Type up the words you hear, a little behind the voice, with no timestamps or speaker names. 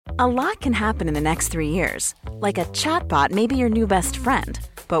A lot can happen in the next 3 years. Like a chatbot may be your new best friend.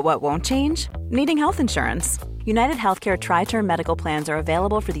 But what won't change? Needing health insurance. United Healthcare Tri-Term Medical Plans are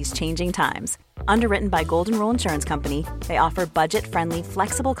available for these changing times. Underwritten by Golden Rule Insurance Company, they offer budget-friendly,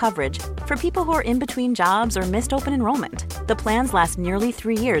 flexible coverage for people who are in between jobs or missed open enrollment. The plans last nearly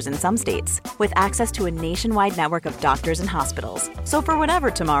 3 years in some states, with access to a nationwide network of doctors and hospitals. So for whatever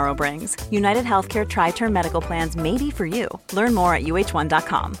tomorrow brings, United Healthcare Tri-Term Medical Plans may be for you. Learn more at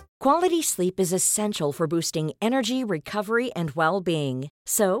uh1.com. Quality sleep is essential for boosting energy, recovery, and well-being.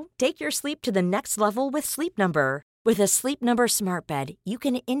 So, take your sleep to the next level with Sleep Number. With a Sleep Number smart bed, you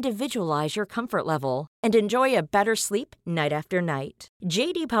can individualize your comfort level and enjoy a better sleep night after night.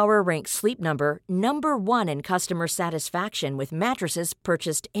 J.D. Power ranks Sleep Number number 1 in customer satisfaction with mattresses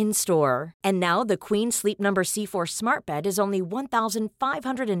purchased in-store. And now the Queen Sleep Number C4 smart bed is only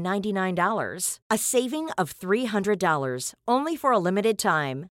 $1,599, a saving of $300, only for a limited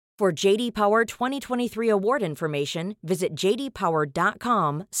time. For JD Power 2023 award information, visit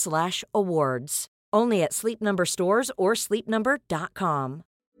jdpower.com/awards. Only at Sleep Number stores or sleepnumber.com.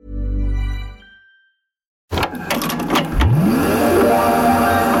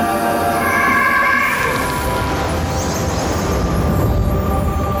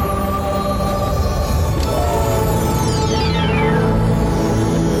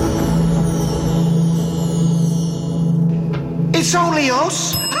 It's only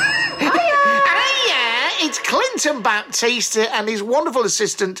us. It's Clinton Baptista and his wonderful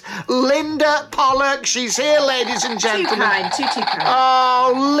assistant, Linda Pollock. She's here, ladies and gentlemen. Too kind.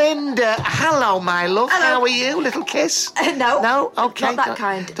 Oh, Linda. Hello, my love. Hello. How are you? Little kiss? No. No? Okay. Not that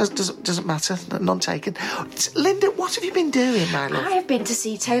kind. Doesn't matter. None taken. Linda, what have you been doing, my love? I have been to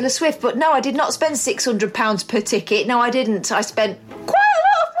see Taylor Swift, but no, I did not spend £600 per ticket. No, I didn't. I spent quite a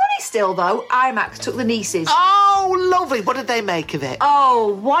lot of money still, though. IMAX took the nieces. Oh, lovely. What did they make of it?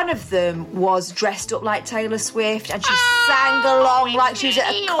 Oh, one of them was dressed up like Taylor Swift and she sang along like she was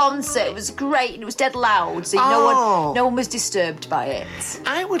at a concert. It was great and it was dead loud, so no one was disturbed by it.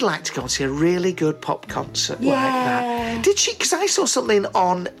 I would like to go and see a really good pop concert like that. Did she? Because I saw something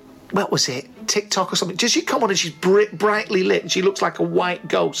on, what was it? TikTok or something. Did she come on and she's brightly lit and she looks like a white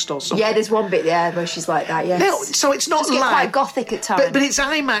ghost or something? Yeah, there's one bit there where she's like that, yes. No, so it's not live. Quite gothic at times. But it's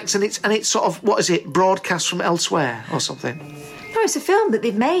IMAX and it's sort of, what is it, broadcast from elsewhere or something? No, it's a film that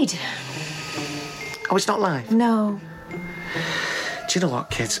they've made. Oh, it's not live? No. Do you know what,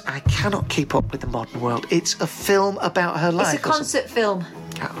 kids? I cannot keep up with the modern world. It's a film about her life. It's a concert film.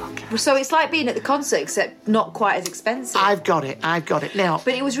 Oh, okay. So it's like being at the concert, except not quite as expensive. I've got it now.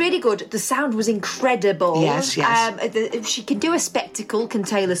 But it was really good. The sound was incredible. Yes. She can do a spectacle, can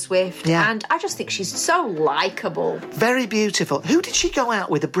Taylor Swift. Yeah. And I just think she's so likeable. Very beautiful. Who did she go out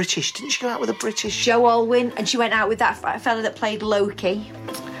with? Didn't she go out with a British? Joe Alwyn, and she went out with that fella that played Loki.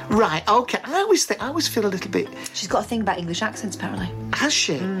 Right, okay. I always feel a little bit... She's got a thing about English accents, apparently. Has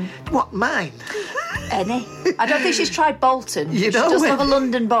she? What, mine? Any. I don't think she's tried Bolton. You know, she does love a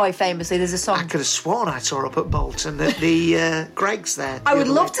London boy, famously. There's a song. I could have sworn I saw her up at Bolton at the Greg's there. I would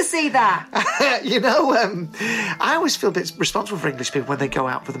love to see that. I always feel a bit responsible for English people when they go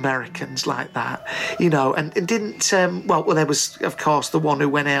out with Americans like that, and didn't... well, there was, of course, the one who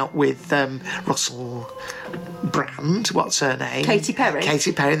went out with Russell Brand. What's her name? Katy Perry.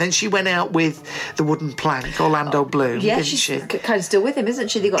 And then she went out with the wooden plank, Orlando Bloom, didn't she? She's kind of still with him,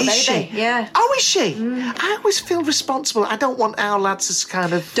 isn't she? They got a baby. She? Yeah. Oh, is she? I always feel responsible. I don't want our lads to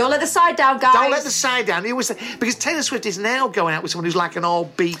kind of... Don't let the side down, guys. Don't let the side down. You always say, because Taylor Swift is now going out with someone who's like an all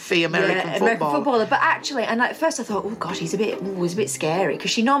beefy American footballer. But actually, and at first I thought, oh gosh, he's a bit scary, because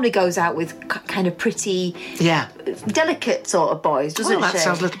she normally goes out with kind of pretty, delicate sort of boys, doesn't she? Well, that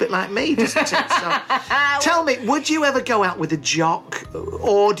sounds a little bit like me, doesn't it? So, tell me, would you ever go out with a jock,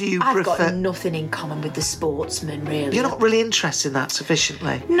 or do you prefer... I've got nothing in common with the sportsman, really. You're not really interested in that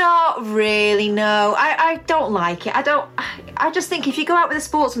sufficiently? Not really, no. I don't like it. I just think if you go out with a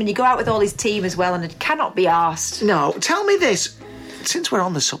sportsman, you go out with all his team as well, and it cannot be arsed. No, tell me this. Since we're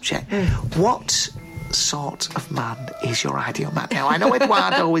on the subject, what sort of man is your ideal man? Now, I know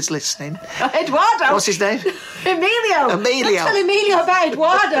Eduardo is listening. Eduardo? What's his name? Emilio. Don't tell Emilio about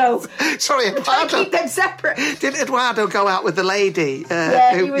Eduardo. Sorry, Eduardo. Keep them separate. Didn't Eduardo go out with the lady?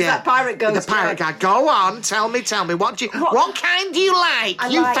 He was that pirate ghost. The pirate guy. Go on, tell me. What kind do you like?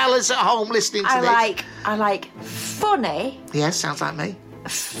 Fellas at home listening to this. I like funny. Yes, sounds like me.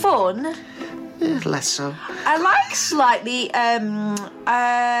 Fun. Less so. I like slightly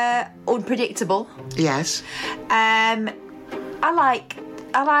unpredictable. Yes. I like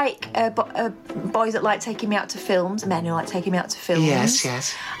boys that like taking me out to films, men who like taking me out to films.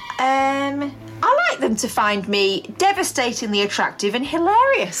 Yes. I like them to find me devastatingly attractive and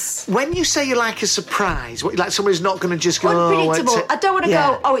hilarious. When you say you like a surprise, like someone who's not going to just go... Unpredictable. I don't want to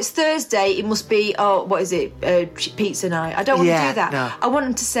go, it's Thursday, it must be, pizza night. I don't want to do that. No. I want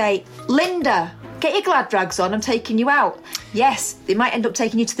them to say, Linda, get your glad rags on, I'm taking you out. Yes, they might end up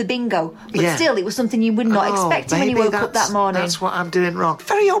taking you to the bingo, but still, it was something you were not expecting when you woke up that morning. That's what I'm doing wrong.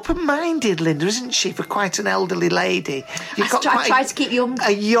 Very open-minded, Linda, isn't she, for quite an elderly lady? I try to keep young.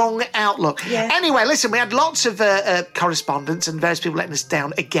 A young outlook. Yeah. Anyway, listen, we had lots of correspondence and various people letting us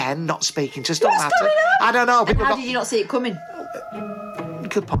down again, not speaking to us. What's going on? I don't know. And how did you not see it coming?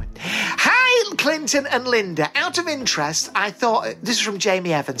 Good point. Hi, Clinton and Linda. Out of interest, I thought... This is from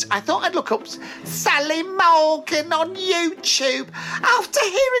Jamie Evans. I thought I'd look up Sally Morgan on YouTube after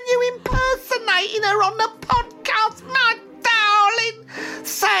hearing you impersonating her on the podcast, my darling.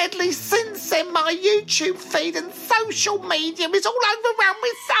 Sadly, since then, my YouTube feed and social media is all overrun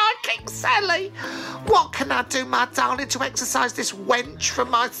with Psychic Sally. What can I do, my darling, to exercise this wench from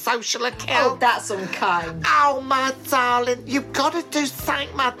my social account? Oh, that's unkind. Oh, my darling, you've got to do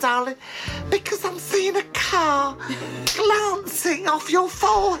something, my darling, because I'm seeing a car glancing off your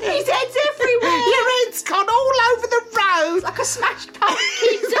forehead. His head's everywhere. Your head's gone all over the road. It's like a smashed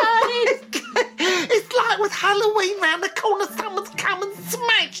pumpkin, darling. It's like with Halloween round the corner, someone's come and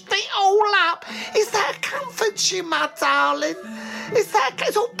smashed it all up. Is that a comfort to you, my darling? It's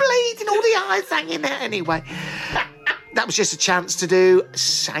all bleeding, all the eyes hanging out anyway. That was just a chance to do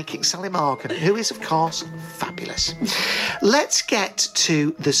Psychic Sally Morgan, who is, of course, fabulous. Let's get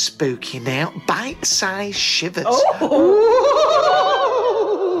to the spooky now. Bite-sized shivers.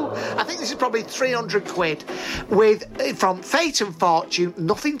 I think this is probably 300 quid with, from Fate and Fortune,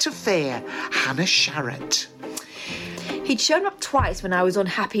 Nothing to Fear, Hannah Sharrett. He'd shown up twice when I was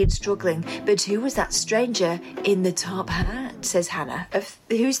unhappy and struggling, but who was that stranger in the top hat, says Hannah,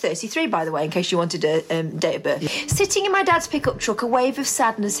 who's 33, by the way, in case you wanted a date of birth. Yeah. Sitting in my dad's pickup truck, a wave of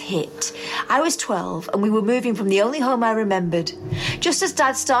sadness hit. I was 12, and we were moving from the only home I remembered. Just as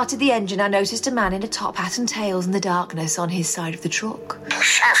Dad started the engine, I noticed a man in a top hat and tails in the darkness on his side of the truck.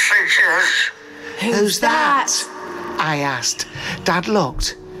 Sausages. Who's that? I asked. Dad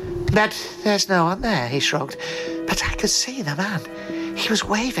looked. But there's no one there, he shrugged. But I could see the man. He was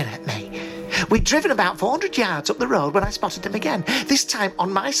waving at me. We'd driven about 400 yards up the road when I spotted him again, this time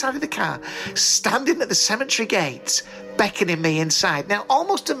on my side of the car, standing at the cemetery gates, beckoning me inside. Now,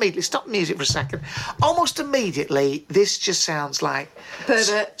 almost immediately, stop the music for a second, almost immediately, this just sounds like...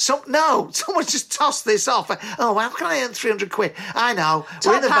 Pervert. Someone just tossed this off. Oh, how can I earn 300 quid? I know.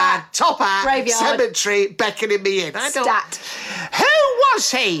 We're in the van, top hat, graveyard, cemetery, beckoning me in. Stat. Who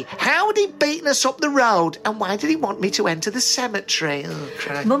was he? How had he beaten us up the road? And why did he want me to enter the cemetery? Oh,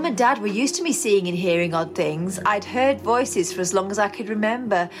 Christ. Mum and Dad were used to me seeing and hearing odd things. I'd heard voices for as long as I could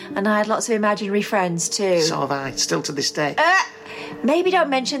remember, and I had lots of imaginary friends too. So have I, still to this day. Maybe don't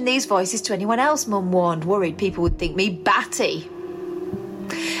mention these voices to anyone else, Mum warned, worried people would think me batty.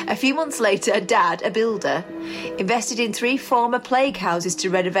 A few months later, Dad, a builder, invested in 3 former plague houses to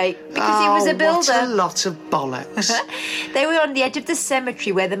renovate because he was a builder. What a lot of bollocks. They were on the edge of the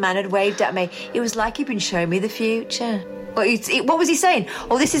cemetery where the man had waved at me. It was like he'd been showing me the future. What was he saying?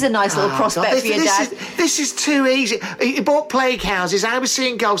 Oh, this is a nice little prospect for your dad. This is too easy. He bought plague houses. I was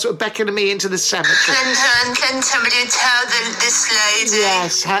seeing ghosts that were beckoning me into the cemetery. Clinton, can somebody tell this lady?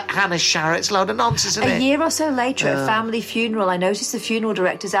 Yes, Hannah Sharrett's load of nonsense, isn't it? A year or so later, at a family funeral, I noticed the funeral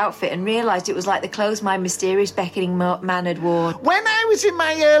director's outfit and realised it was like the clothes my mysterious beckoning man had worn. When I was in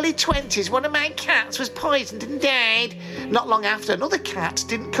my early 20s, one of my cats was poisoned and died. Not long after, another cat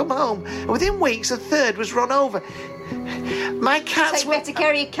didn't come home. And within weeks, a third was run over. My cats were to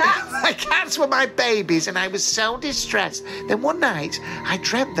carry a cat. My cats were my babies, and I was so distressed. Then one night, I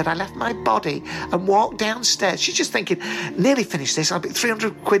dreamt that I left my body and walked downstairs. She's just thinking, nearly finished this, I'll be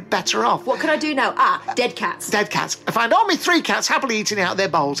 300 quid better off. What can I do now? Dead cats. Dead cats. I find all my 3 cats happily eating out of their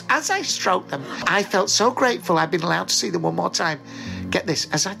bowls. As I stroked them, I felt so grateful I'd been allowed to see them one more time. Get this,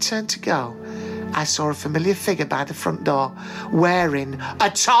 as I turned to go, I saw a familiar figure by the front door, wearing a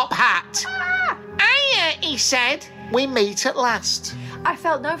top hat. Hiya, he said. We meet at last. I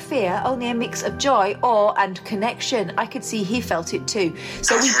felt no fear, only a mix of joy, awe and connection. I could see he felt it too.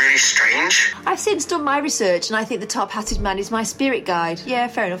 So that's really strange. I've since done my research and I think the top-hatted man is my spirit guide. Yeah,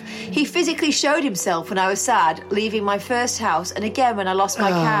 fair enough. He physically showed himself when I was sad, leaving my first house, and again when I lost my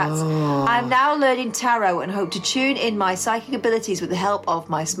cat. I'm now learning tarot and hope to tune in my psychic abilities with the help of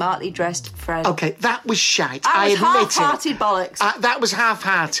my smartly dressed friend. OK, that was shite. I admit half-hearted it. Bollocks. That was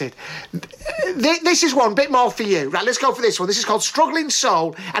half-hearted. This is one bit more for you. Right, let's go for this one. This is called Struggling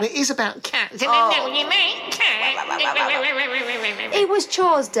soul, and it is about cats. It was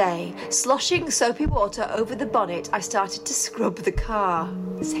chores day. Sloshing soapy water over the bonnet, I started to scrub the car.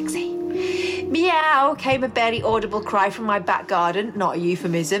 Sexy. Meow came a barely audible cry from my back garden. Not a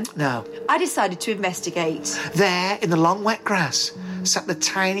euphemism. No. I decided to investigate. There, in the long wet grass, sat the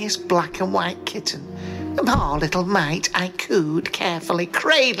tiniest black and white kitten. Poor little mate, I cooed carefully,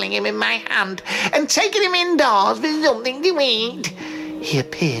 cradling him in my hand and taking him indoors for something to eat. He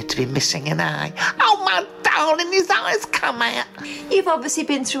appeared to be missing an eye. Oh, my darling, his eyes come out. You've obviously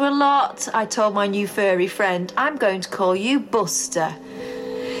been through a lot, I told my new furry friend. I'm going to call you Buster.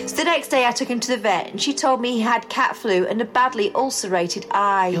 So the next day I took him to the vet and she told me he had cat flu and a badly ulcerated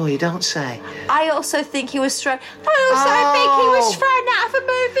eye. Oh, you don't say. I also think he was thrown... I think he was thrown out of a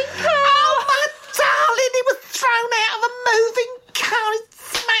moving car. Oh, my darling, he was thrown out of a moving car. He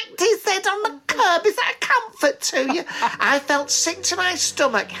smacked his head on the curb. Is that a comfort to you? I felt sick to my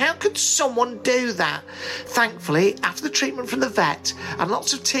stomach. How could someone do that? Thankfully, after the treatment from the vet and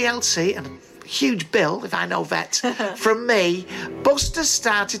lots of TLC and a huge bill, if I know vet, from me, Buster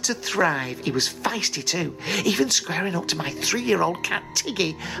started to thrive. He was feisty too, even squaring up to my 3-year-old cat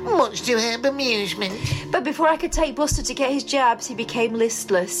Tiggy, much to her bemusement. But before I could take Buster to get his jabs, he became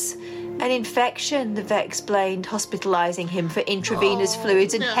listless. An infection, the vet explained, hospitalising him for intravenous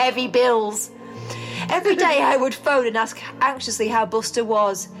fluids and heavy bills. Every day I would phone and ask anxiously how Buster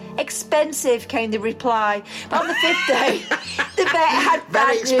was. Expensive, came the reply. But on the 5th day, the vet had bad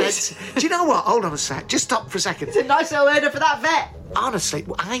Very news. expensive. Do you know what? Hold on a sec. Just stop for a second. It's a nice little order for that vet. Honestly,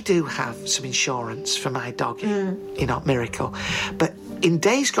 I do have some insurance for my doggy, you know, Miracle. But in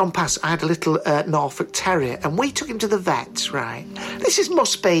days gone past, I had a little Norfolk Terrier, and we took him to the vet, right? This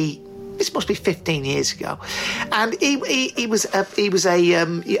must be 15 years ago, and he was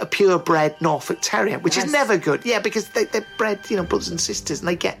a purebred Norfolk Terrier, which is never good. Yeah, because they're bred, you know, brothers and sisters, and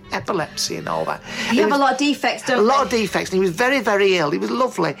they get epilepsy and all that. You have a lot of defects, don't you? A lot of defects, and he was very, very ill. He was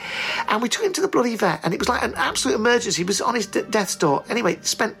lovely, and we took him to the bloody vet, and it was like an absolute emergency. He was on his death's door. Anyway,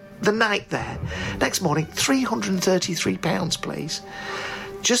 spent the night there. Next morning, £333, please.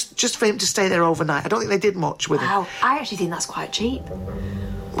 Just for him to stay there overnight. I don't think they did much with him. Wow, I actually think that's quite cheap.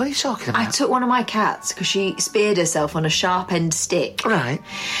 What are you talking about? I took one of my cats because she speared herself on a sharp-end stick. Right.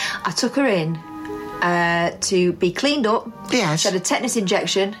 I took her in to be cleaned up. Yes. She had a tetanus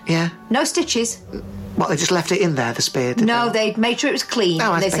injection. Yeah. No stitches. What, they just left it in there, the spear? Did No, they? they made sure it was clean.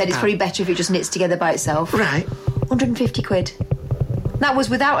 Oh, and they I said think it's that. probably better if it just knits together by itself. Right. 150 quid. That was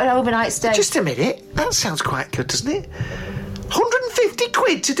without an overnight stay. Just a minute. That sounds quite good, doesn't it? 150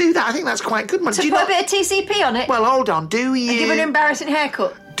 quid to do that. I think that's quite good money. To put a bit of TCP on it. Well, hold on. Do you... And give her an embarrassing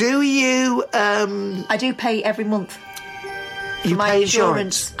haircut. Do you... I do pay every month. You my pay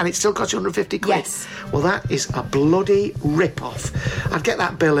insurance. And it still costs you 150 quid? Yes. Well, that is a bloody rip-off. I'd get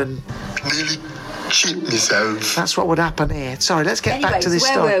that bill and... Nearly shit myself. That's what would happen here. Sorry, let's get back to this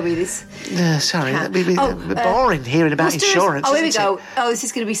where story. were we? Sorry, that'd be boring hearing about Buster's- insurance. Oh, here we isn't go. it? Oh, this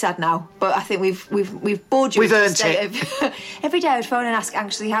is going to be sad now, but I think we've bored you. We've into the earned state it. Of... Every day I would phone and ask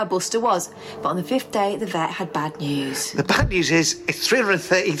anxiously how Buster was, but on the 5th day the vet had bad news. The bad news is it's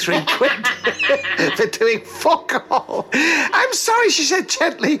 333 quid for doing fuck all. I'm sorry, she said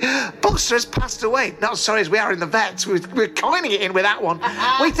gently. Buster has passed away. Not sorry as we are in the vets. We're coining it in with that one.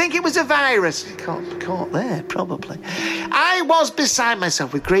 We think it was a virus. Caught there, probably. I was beside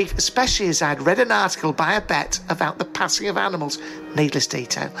myself with grief, especially as I'd read an article by a vet about the passing of animals. Needless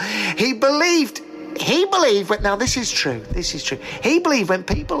detail. He believed, now this is true, he believed when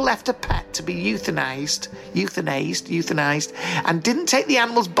people left a pet to be euthanized, and didn't take the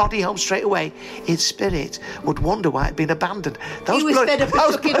animal's body home straight away, its spirit would wonder why it had been abandoned. He was fed up with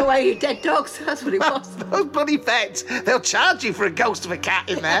tucking away dead dogs, that's what it was. Those bloody vets, they'll charge you for a ghost of a cat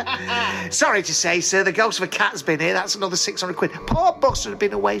in there. Sorry to say, sir, the ghost of a cat has been here, that's another 600 quid. Poor Buster had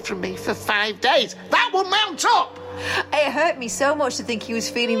been away from me for 5 days. That will mount up! It hurt me so much to think he was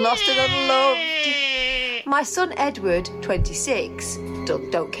feeling lost and unloved. My son Edward, 26,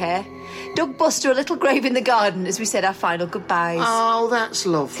 don't care, dug Buster a little grave in the garden as we said our final goodbyes. Oh, that's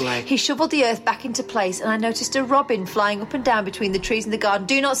lovely. He shovelled the earth back into place and I noticed a robin flying up and down between the trees in the garden.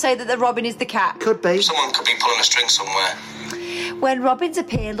 Do not say that the robin is the cat. Could be. Someone could be pulling a string somewhere. When robins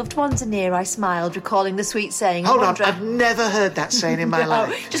appear, loved ones are near, I smiled, recalling the sweet saying. Hold on, I've never heard that saying in my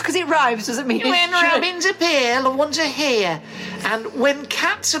life. Just because it rhymes doesn't mean When it's true. robins appear, loved ones are here. And when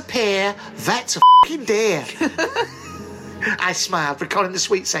cats appear, vets are f***ing dear. I smiled, recalling the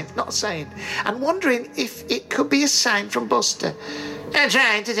sweet saying, not a saying, and wondering if it could be a sign from Buster. I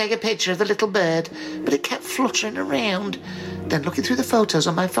tried to take a picture of the little bird, but it kept fluttering around. Then looking through the photos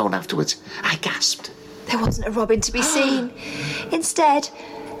on my phone afterwards, I gasped. There wasn't a robin to be seen. Instead,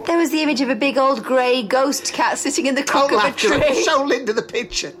 there was the image of a big old grey ghost cat sitting in the crook of a tree. Show Linda the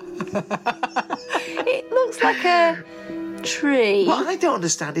picture. It looks like a tree. What I don't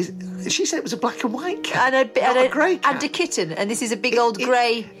understand is, she said it was a black and white cat, and a grey cat. And a kitten, and this is a big old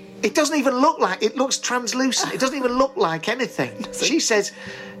grey... It doesn't even look like... It looks translucent. It doesn't even look like anything. She says,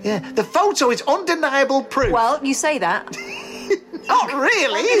 the photo is undeniable proof. Well, you say that. Not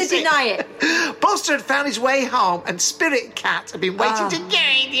really, I'm going is to it? deny it. Buster had found his way home and Spirit Cat had been waiting to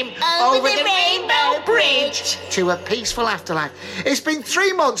guide him over the Rainbow Bridge to a peaceful afterlife. It's been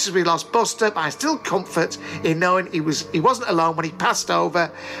 3 months since we lost Buster, but I still comfort in knowing he wasn't alone when he passed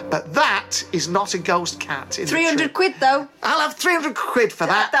over. But that is not a ghost cat. 300 quid, though. I'll have 300 quid for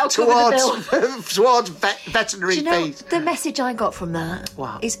that. That'll cover the towards veterinary Do you know, fees. the message I got from that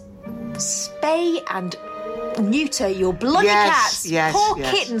is spay and neuter your bloody cats. Poor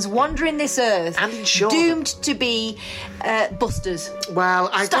kittens wandering this earth and insure doomed to be busters. Well,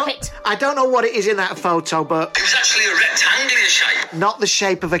 I don't know what it is in that photo, but it was actually a rectangular shape, not the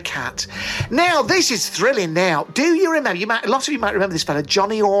shape of a cat. Now this is thrilling. Now, do you remember? A lot of you might remember this fella,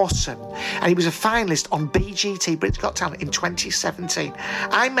 Johnny Awesome, and he was a finalist on BGT, Britain's Got Talent, in 2017.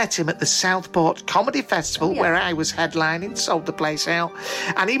 I met him at the Southport Comedy Festival where I was headlining, sold the place out,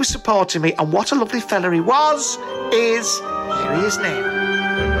 and he was supporting me. And what a lovely fella he was. Here he is now.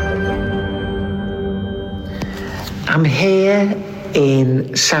 I'm here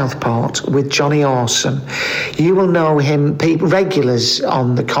in Southport with Johnny Awesome. You will know him, people, regulars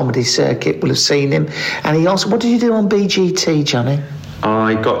on the comedy circuit will have seen him. And he also, what did you do on BGT, Johnny?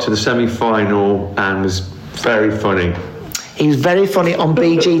 I got to the semi-final and was very funny. He was very funny on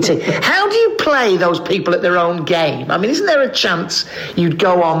BGT. How do you play those people at their own game? I mean, isn't there a chance you'd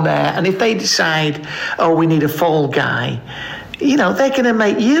go on there and if they decide, we need a fall guy, they're going to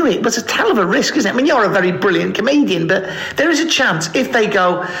make you it. But it's a hell of a risk, isn't it? I mean, you're a very brilliant comedian, but there is a chance if they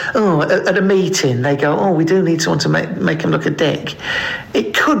go, at a meeting, they go, we do need someone to make him look a dick.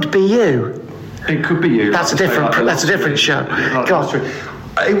 It could be you. It could be you. That's a different show. Go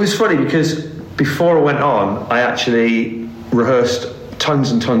on. It was funny because before I went on, I actually rehearsed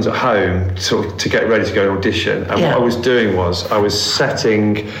tons and tons at home sort of to get ready to go and audition, and what I was doing was I was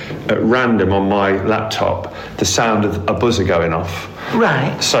setting at random on my laptop the sound of a buzzer going off,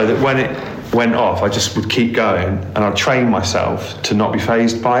 right, so that when it went off I just would keep going, and I'd train myself to not be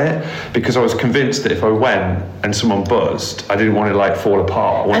fazed by it, because I was convinced that if I went and someone buzzed, I didn't want to fall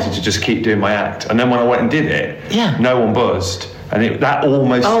apart. I wanted to just keep doing my act, and then when I went and did it, no one buzzed. And that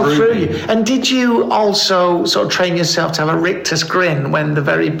almost threw you. And did you also sort of train yourself to have a rictus grin when the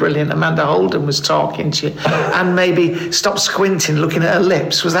very brilliant Amanda Holden was talking to you, and maybe stop squinting, looking at her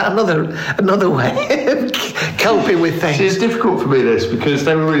lips? Was that another way of coping with things? See, it's difficult for me, this, because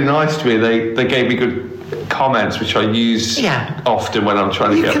they were really nice to me. They gave me good comments, which I use often when I'm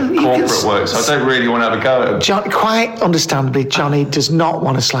trying to get corporate work, so I don't really want to have a go at them. Quite understandably, Johnny does not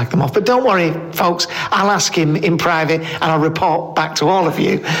want to slag them off, but don't worry, folks, I'll ask him in private and I'll report back to all of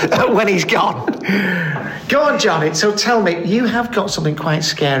you when he's gone. Go on, Johnny, so tell me, you have got something quite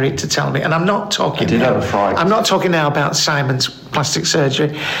scary to tell me, and I'm not talking have a fright. I'm not talking now about Simon's plastic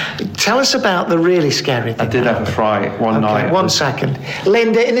surgery. Tell us about the really scary thing. I did have a fright one night. One second.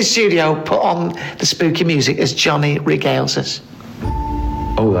 Linda, in the studio, put on the spooky music as Johnny regales us.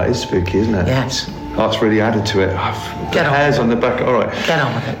 Oh, that is spooky, isn't it? Yes. That's really added to it. Get on. Hairs on the back. All right. Get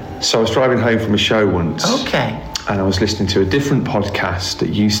on with it. So I was driving home from a show once. Okay. And I was listening to a different podcast that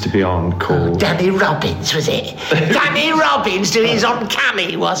used to be on called... Danny Robbins, was it? Danny Robbins doing his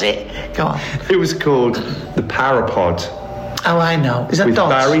Uncanny, was it? Go on. It was called The Parapod. Oh, I know. Is that with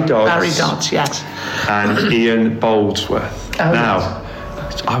Dodds? Barry Dodds. Barry Dodds, yes. And Ian Boldsworth.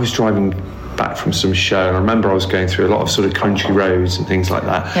 I was driving back from some show, and I remember I was going through a lot of sort of country roads and things like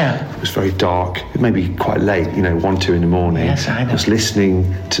that. Yeah. It was very dark. It may be quite late, 1, 2 in the morning. Yes, I know. I was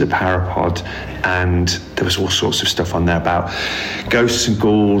listening to the Parapod, and there was all sorts of stuff on there about ghosts and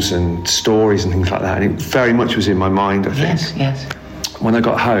ghouls and stories and things like that, and it very much was in my mind, I think. Yes. When I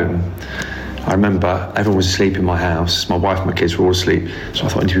got home, I remember everyone was asleep in my house. My wife and my kids were all asleep, so I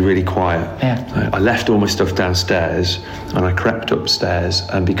thought I need to be really quiet. Yeah. I left all my stuff downstairs, and I crept upstairs,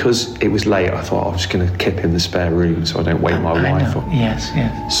 and because it was late, I thought I was just going to kip in the spare room so I don't wake my wife up. Yes.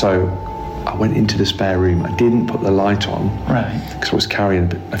 So I went into the spare room. I didn't put the light on, right, because I was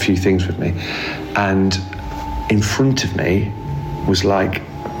carrying a few things with me, and in front of me was like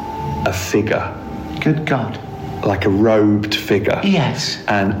a figure. Good God. Like a robed figure. Yes.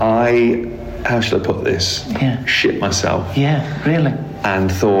 And I... how should I put this? Yeah. Shit myself. Yeah, really.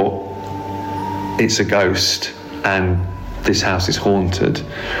 And thought, it's a ghost and this house is haunted.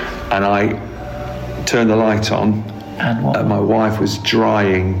 And I turned the light on, and what? My wife was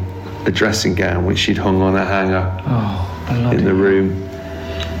drying a dressing gown which she'd hung on a hanger in the room.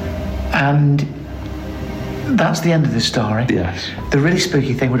 And that's the end of the story. Yes. The really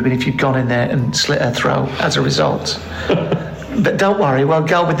spooky thing would have been if you'd gone in there and slit her throat as a result. But don't worry, we'll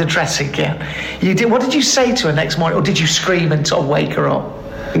go with the dressing gown. You did. What did you say to her next morning, or did you scream and sort of wake her up?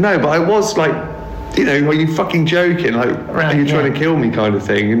 No, but I was like, you know, are you fucking joking? Like, are you trying to kill me kind of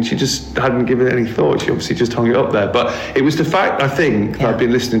thing? And she just hadn't given it any thought. She obviously just hung it up there. But it was the fact, I think, that I'd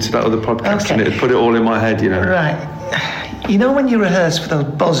been listening to that other podcast and it had put it all in my head, you know. Right. You know when you rehearse for those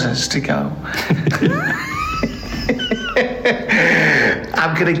buzzers to go?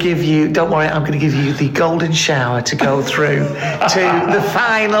 I'm going to give you, don't worry, I'm going to give you the golden shower to go through to the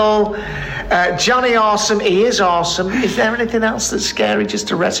final. Johnny Awesome, he is awesome. Is there anything else that's scary just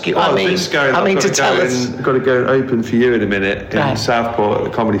to rescue? Well, I mean to tell us. I've got to go and open for you in a minute in Southport at the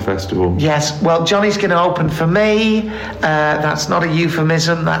Comedy Festival. Yes, well, Johnny's going to open for me. That's not a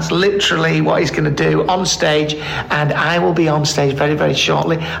euphemism. That's literally what he's going to do on stage, and I will be on stage very, very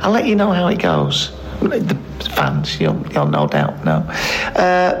shortly. I'll let you know how it goes. The fans, you'll no doubt know.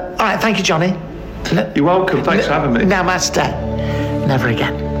 All right, thank you, Johnny. You're welcome. Thanks for having me. Namaste. Never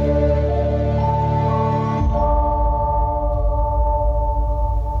again.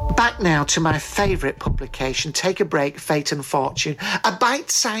 Back now to my favourite publication, Take a Break, Fate and Fortune, a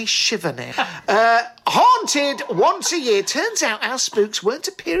bite-sized shiver-near. Haunted once a year. Turns out our spooks weren't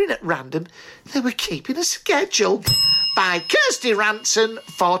appearing at random. They were keeping a schedule. By Kirsty Ranson,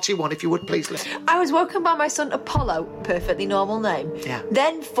 41, if you would please listen. I was woken by my son Apollo, perfectly normal name. Yeah.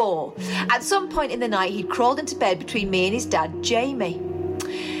 Then 4. At some point in the night, he'd crawled into bed between me and his dad, Jamie.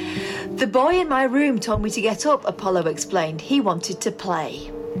 The boy in my room told me to get up, Apollo explained. He wanted to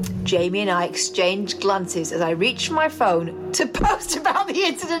play. Jamie and I exchanged glances as I reached for my phone to post about the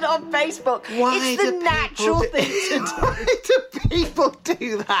incident on Facebook. It's the natural thing to do. Why do people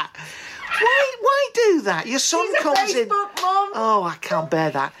do that? Why do that? Your son comes in. Facebook, Mum. Oh, I can't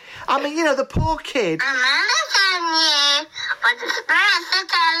bear that. I mean, you know, the poor kid.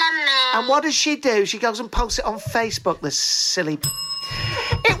 And what does she do? She goes and posts it on Facebook, the silly.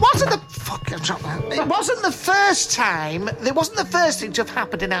 It wasn't the first time. It wasn't the first thing to have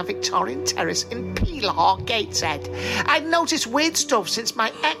happened in our Victorian terrace in Peelhaw, Gateshead. I'd noticed weird stuff since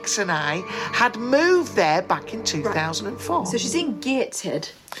my ex and I had moved there back in 2004. Right. So she's in Gateshead.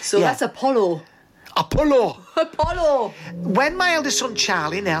 So that's Apollo. Apollo. When my eldest son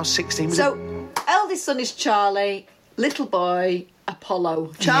Charlie, now 16, eldest son is Charlie, little boy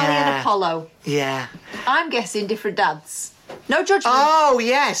Apollo. Charlie and Apollo. Yeah. I'm guessing different dads. No judgment. Oh,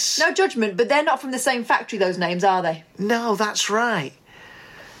 yes. No judgment, but they're not from the same factory, those names, are they? No, that's right.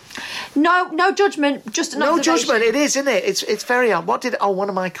 No judgment, just an observation. No judgment, it is, isn't it? It's very odd. One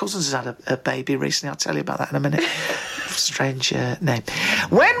of my cousins has had a baby recently. I'll tell you about that in a minute. Strange name.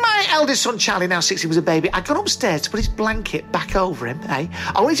 When my eldest son, Charlie, now 16, was a baby, I'd gone upstairs to put his blanket back over him,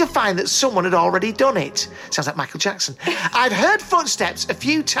 only to find that someone had already done it. Sounds like Michael Jackson. I'd heard footsteps a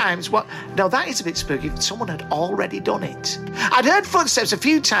few times. No, that is a bit spooky. Someone had already done it. I'd heard footsteps a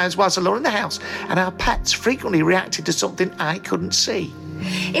few times whilst alone in the house, and our pets frequently reacted to something I couldn't see.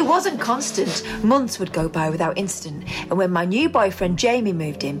 It wasn't constant. Months would go by without incident, and when my new boyfriend Jamie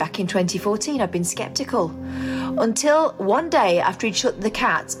moved in back in 2014, I'd been sceptical. Until one day after he'd shut the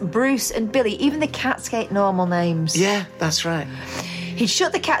cats, Bruce and Billy, even the cats get normal names. Yeah, that's right. He'd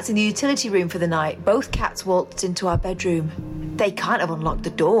shut the cats in the utility room for the night. Both cats waltzed into our bedroom. They can't have unlocked the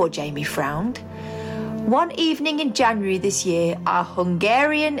door, Jamie frowned. One evening in January this year, our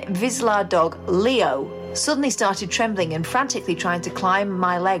Hungarian Vizsla dog, Leo, suddenly started trembling and frantically trying to climb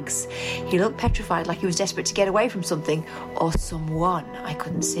my legs. He looked petrified, like he was desperate to get away from something or someone I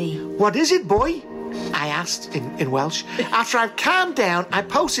couldn't see. What is it, boy? I asked in Welsh. After I'd calmed down, I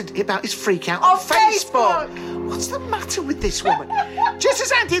posted about his freak out on Facebook. What's the matter with this woman? Just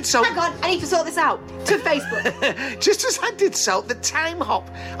as I did so... Hang on, I need to sort this out. To Facebook. Just as I did so, the time hop.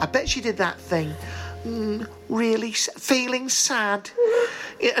 I bet she did that thing. Really feeling sad.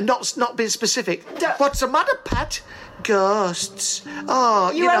 Not being specific. What's the matter, Pat? Ghosts.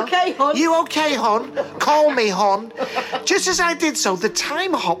 Oh, you know, okay, hon? You okay, hon? Call me, hon. Just as I did so, the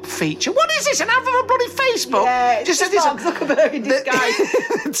time hop feature. What is this? An ad for a bloody Facebook? Yeah, it's just Mark Zuckerberg in disguise.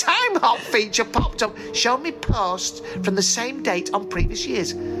 The time hop feature popped up, showing me posts from the same date on previous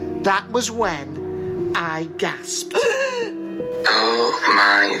years. That was when I gasped. Oh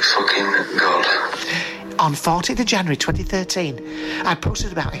my fucking God. On 14th of January 2013, I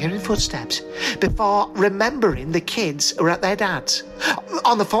posted about hearing footsteps before remembering the kids were at their dad's.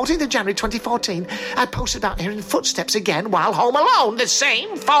 On the 14th of January 2014, I posted about hearing footsteps again while home alone, the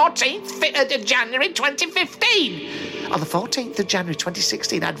same 14th of January 2015. On the 14th of January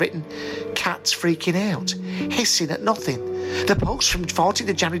 2016, I'd written cats freaking out, hissing at nothing. The post from 14th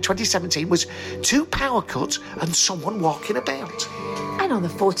of January 2017 was 2 power cuts and someone walking about. And on the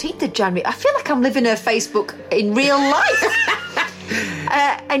 14th of January, I feel like I'm living her Facebook in real life.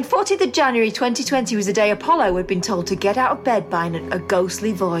 And 14th of January 2020 was the day Apollo had been told to get out of bed by a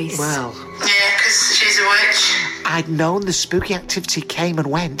ghostly voice. Well, Yeah, because she's a witch. I'd known the spooky activity came and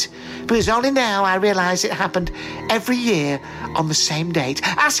went, but it's only now I realise it happened every year on the same date.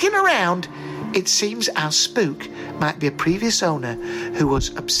 Asking around, it seems our spook might be a previous owner who was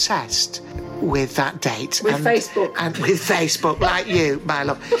obsessed with that date. With Facebook. And with Facebook, like you, my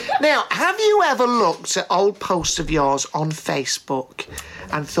love. Now, have you ever looked at old posts of yours on Facebook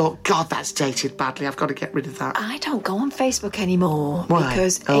and thought, God, that's dated badly, I've got to get rid of that? I don't go on Facebook anymore. Why?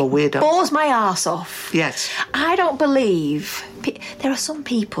 Because Weirdo. it bores my arse off. Yes. I don't believe... There are some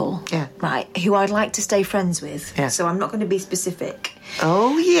people, right, who I'd like to stay friends with. Yeah. So I'm not going to be specific.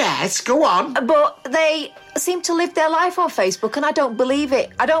 Oh, yes, go on. But they seem to live their life on Facebook, and I don't believe it.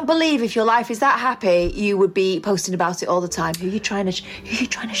 I don't believe if your life is that happy, you would be posting about it all the time. Who are you trying to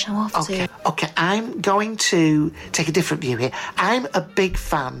show off to? Okay, I'm going to take a different view here. I'm a big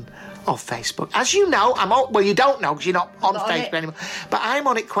fan of Facebook. As you know, you don't know because you're not on Facebook anymore, but I'm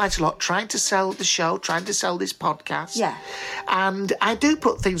on it quite a lot, trying to sell the show, trying to sell this podcast. Yeah. And I do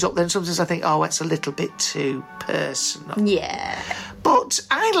put things up there, and sometimes I think, oh, it's a little bit too personal. Yeah. But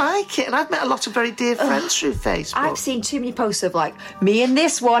I like it, and I've met a lot of very dear friends through Facebook. I've seen too many posts of, like, me and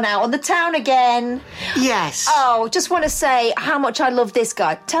this one out on the town again. Yes. Oh, just want to say how much I love this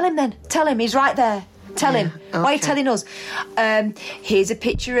guy. Tell him then. Tell him. He's right there. Tell him. Okay. Why are you telling us? Here's a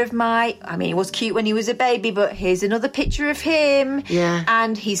picture of he was cute when he was a baby, but here's another picture of him. Yeah.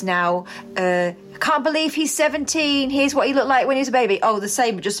 And he's now, can't believe he's 17. Here's what he looked like when he was a baby. Oh, the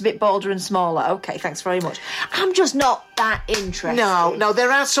same, but just a bit balder and smaller. Okay, thanks very much. I'm just not that interested. No,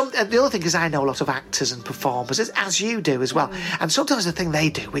 there are some... The other thing is I know a lot of actors and performers, as you do as well. And sometimes the thing they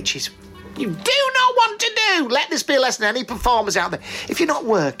do, which is... You do not want to do. Let this be a lesson to any performers out there. If you're not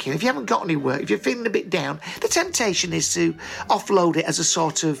working, if you haven't got any work, if you're feeling a bit down, the temptation is to offload it as a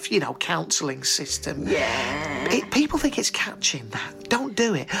sort of, counselling system. Yeah. People think it's catching that. Don't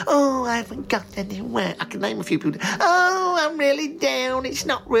do it. Oh, I haven't got any work. I can name a few people. Oh, I'm really down. It's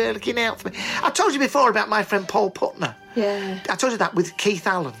not working out for me. I told you before about my friend Paul Putner. Yeah. I told you that with Keith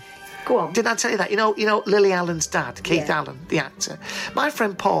Allen. Go on. Didn't I tell you that? You know Lily Allen's dad, Keith Allen, the actor. My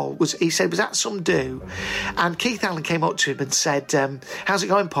friend Paul was at some do, and Keith Allen came up to him and said, how's it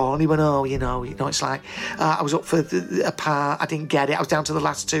going, Paul? And he went, oh, it's like, I was up for a part, I didn't get it, I was down to the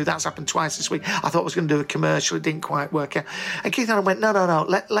last 2, that's happened twice this week, I thought I was going to do a commercial, it didn't quite work out. And Keith Allen went, no,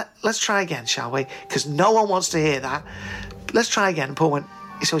 let's try again, shall we? Because no one wants to hear that. Let's try again. And Paul went,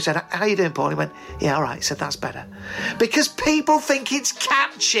 so he said, how you doing, Paul? He went, yeah, all right. He said, that's better. Because people think it's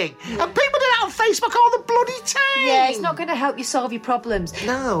catching. Yeah. And people do that on Facebook all the bloody time. Yeah, it's not going to help you solve your problems.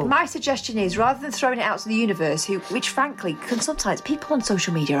 No. My suggestion is, rather than throwing it out to the universe, which frankly, can sometimes, people on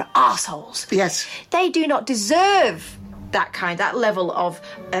social media are arseholes. Yes. They do not deserve that level of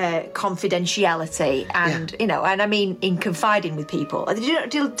confidentiality and, and I mean in confiding with people. They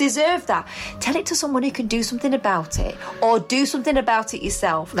don't deserve that. Tell it to someone who can do something about it or do something about it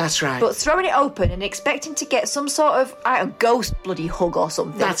yourself. That's right. But throwing it open and expecting to get some sort of a ghost bloody hug or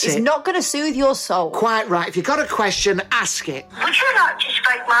something is not going to soothe your soul. Quite right. If you've got a question, ask it. Would you like to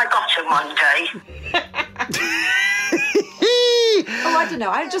scrape my bottom one day? Oh, I don't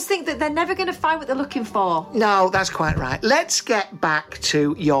know. I just think that they're never going to find what they're looking for. No, that's quite right. Let's get back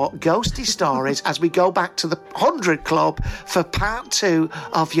to your ghosty stories as we go back to the 100 Club for part 2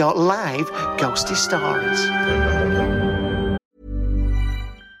 of your live ghosty stories.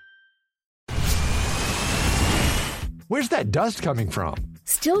 Where's that dust coming from?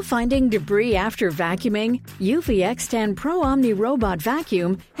 Still finding debris after vacuuming? Eufy X10 Pro Omni Robot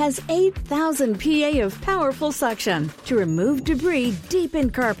Vacuum has 8,000 PA of powerful suction to remove debris deep in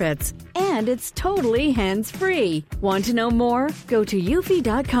carpets. And it's totally hands-free. Want to know more? Go to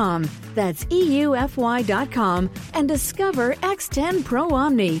eufy.com. That's EUFY.com and discover X10 Pro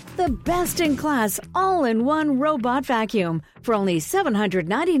Omni, the best-in-class all-in-one robot vacuum for only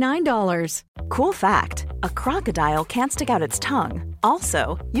 $799. Cool fact, a crocodile can't stick out its tongue.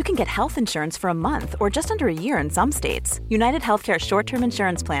 Also, you can get health insurance for a month or just under a year in some states. United Healthcare short-term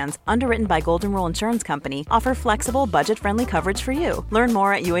insurance plans, underwritten by Golden Rule Insurance Company, offer flexible, budget-friendly coverage for you. Learn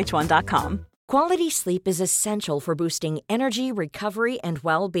more at UH1.com. Quality sleep is essential for boosting energy, recovery, and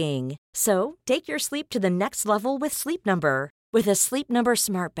well-being. So, take your sleep to the next level with Sleep Number. With a Sleep Number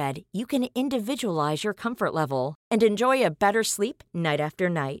smart bed, you can individualize your comfort level and enjoy a better sleep night after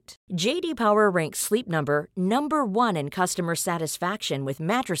night. J.D. Power ranks Sleep Number number 1 in customer satisfaction with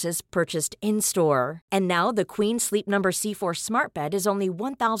mattresses purchased in-store. And now the Queen Sleep Number C4 smart bed is only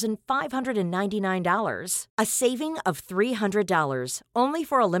 $1,599, a saving of $300, only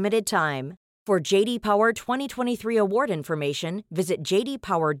for a limited time. For J.D. Power 2023 award information, visit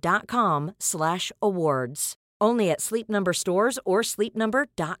jdpower.com/awards. Only at Sleep Number stores or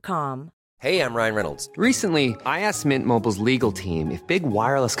sleepnumber.com. Hey, I'm Ryan Reynolds. Recently, I asked Mint Mobile's legal team if big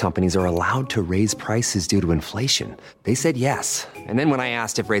wireless companies are allowed to raise prices due to inflation. They said yes. And then when I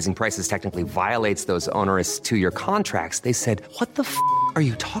asked if raising prices technically violates those onerous two-year contracts, they said, "What the f*** are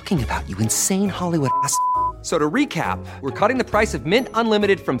you talking about, you insane Hollywood ass?" So to recap, we're cutting the price of Mint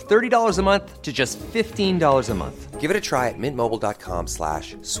Unlimited from $30 a month to just $15 a month. Give it a try at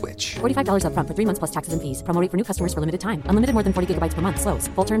mintmobile.com/switch. $45 up front for 3 months plus taxes and fees. Promo rate for new customers for limited time. Unlimited more than 40 gigabytes per month. Slows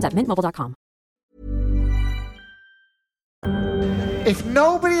full terms at mintmobile.com. If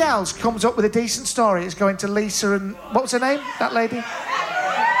nobody else comes up with a decent story, it's going to Lisa and... What was her name, that lady?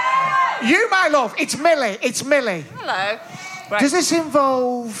 You, my love. It's Millie. It's Millie. Hello. Right. Does this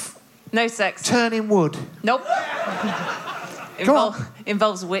involve... No sex. Turning wood? Nope.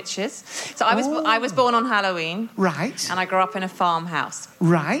 Involves witches. So I was born on Halloween. Right. And I grew up in a farmhouse.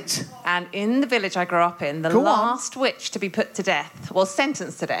 Right. And in the village I grew up in, the last witch to be put to death, well,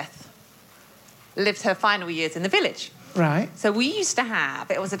 sentenced to death, lived her final years in the village. Right. So we used to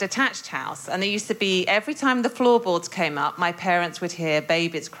have, it was a detached house, and there used to be, every time the floorboards came up, my parents would hear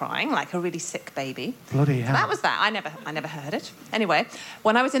babies crying, like a really sick baby. Bloody hell. So that was that. I never heard it. Anyway,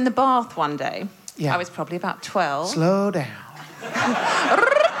 when I was in the bath one day, I was probably about 12. Slow down. It's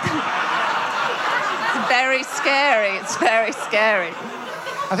very scary. It's very scary.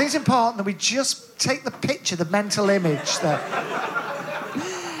 I think it's important that we just take the picture, the mental image that...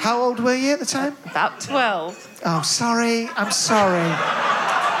 How old were you at the time? About 12. Oh, sorry. I'm sorry.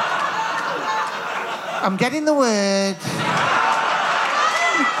 I'm getting the word.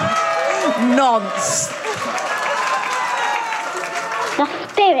 Nonce. The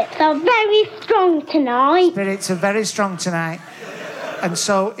spirits are very strong tonight. Spirits are very strong tonight. And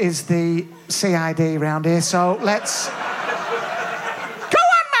so is the CID round here. So let's... Go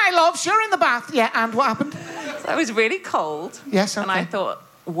on, my love. You're in the bath. Yeah, and what happened? So it was really cold. Yes, okay. And I thought...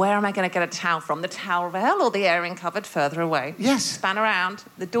 Where am I going to get a towel from? The towel rail or the airing cupboard further away? Yes. Span around.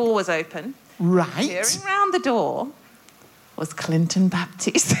 The door was open. Right. Peering round the door was Clinton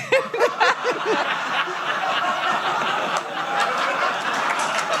Baptiste.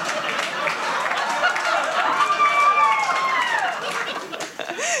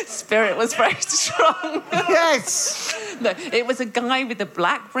 Spirit was very strong. Yes. No, it was a guy with a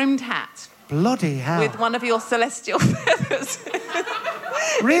black-brimmed hat. Bloody hell. With one of your celestial feathers.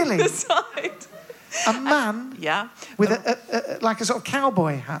 Really? The side. A man? Yeah. With a like a sort of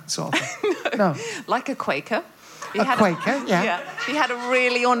cowboy hat, sort of? No. Like a Quaker. Quaker, yeah. He had a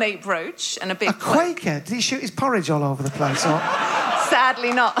really ornate brooch and a big... A Quaker? Did he shoot his porridge all over the place? Or...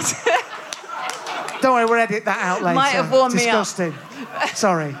 Sadly not. Don't worry, we'll edit that out later. Might have warmed me up. Disgusting.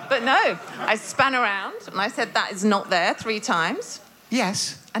 Sorry. But no, I span around and I said, that is not there 3 times.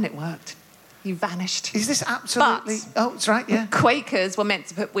 Yes. And it worked. He vanished. Is this absolutely... Oh, that's right, yeah. Quakers were meant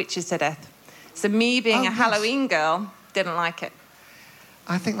to put witches to death. So me being a Halloween girl didn't like it.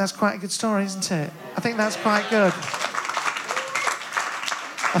 I think that's quite a good story, isn't it? I think that's quite good.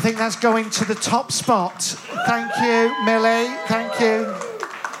 I think that's going to the top spot. Thank you, Millie. Thank you.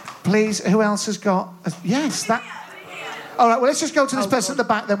 Please, who else has got... Yes, that... All right, well, let's just go to this person at the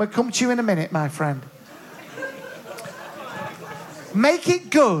back, then we'll come to you in a minute, my friend. Make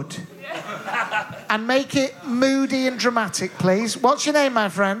it good. And make it moody and dramatic, please. What's your name, my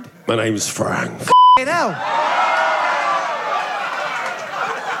friend? My name's Frank. You know.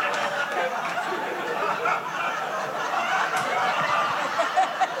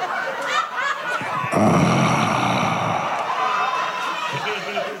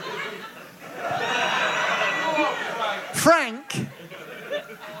 Frank.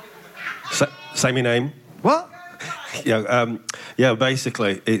 Say my name. What? Yeah,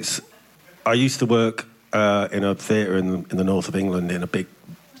 basically, it's... I used to work in a theatre in the north of England in a big,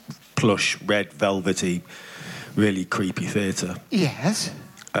 plush, red, velvety, really creepy theatre. Yes.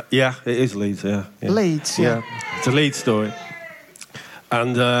 Yeah, it is Leeds, yeah. Leeds, yeah. It's a Leeds story.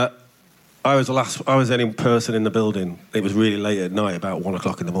 And I was the only person in the building. It was really late at night, about 1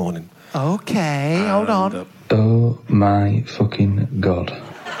 o'clock in the morning. Okay, hold on. Oh my fucking God.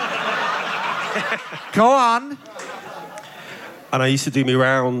 Go on. And I used to do my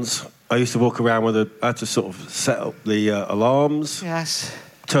rounds. I used to walk around with I had to sort of set up the alarms. Yes.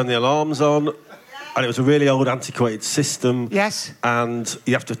 Turn the alarms on. And it was a really old, antiquated system. Yes. And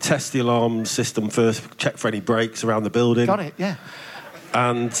you have to test the alarm system first, check for any breaks around the building. Got it, yeah.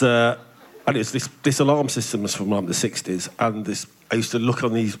 And it was this alarm system was from like the 60s. And I used to look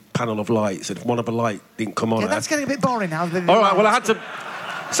on these panel of lights, and if one of the light didn't come on... Yeah, that's getting a bit boring now. All right, well, I had to...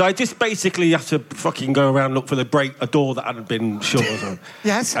 So I just basically had to fucking go around and look for a door that hadn't been shut or something.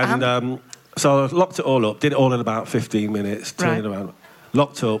 Yes, and so I locked it all up, did it all in about 15 minutes, turned it around,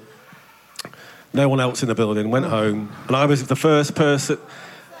 locked up, no one else in the building, went home, and I was the first person...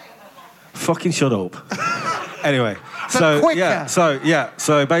 Fucking shut up. Anyway, so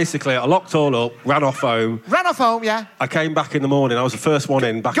basically I locked all up, ran off home. Ran off home, yeah. I came back in the morning, I was the first one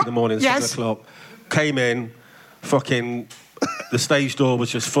in, back in the morning, 7 o'clock. Came in, fucking... The stage door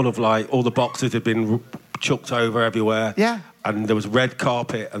was just full of all the boxes had been chucked over everywhere. Yeah. And there was red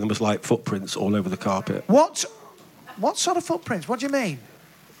carpet and there was footprints all over the carpet. What sort of footprints? What do you mean?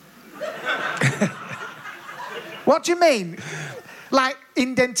 What do you mean? Like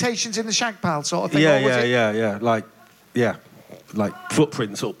indentations in the shag pile sort of thing? Yeah. Like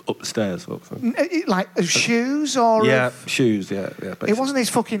footprints up the stairs. Sort of thing. Like shoes or... shoes, yeah. Basically. It wasn't his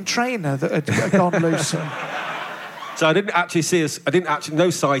fucking trainer that had gone loose. So I didn't actually see no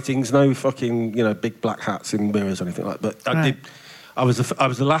sightings, no fucking, big black hats in mirrors or anything like that. But I did. I was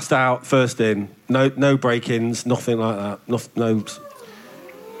the last out, first in. No break-ins, nothing like that. No.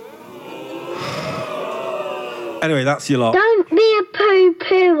 Anyway, that's your lot. Don't be a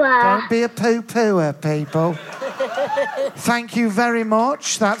poo-pooer. Don't be a poo-pooer, people. Thank you very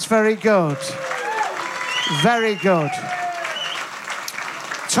much. That's very good. Very good.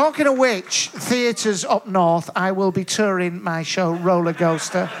 Talking of which, theatres up north, I will be touring my show, Roller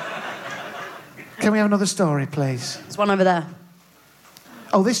Coaster. Can we have another story, please? There's one over there.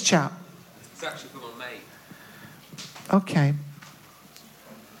 Oh, this chap. It's actually from a mate. Okay.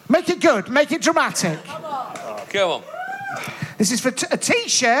 Make it good. Make it dramatic. Go on. This is for a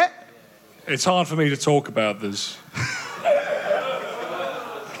T-shirt. It's hard for me to talk about this.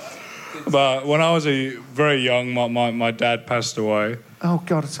 But when I was very young, my dad passed away. Oh,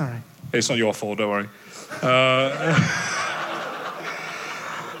 God, sorry. It's not your fault, don't worry.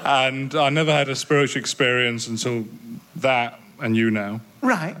 And I never had a spiritual experience until that, and you now.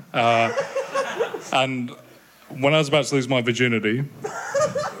 Right. And when I was about to lose my virginity...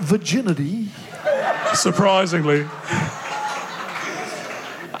 Virginity? Surprisingly.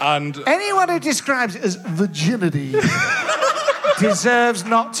 And... Anyone who describes it as virginity deserves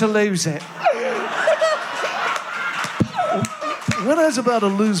not to lose it. When I was about to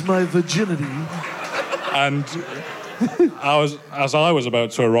lose my virginity... And as I was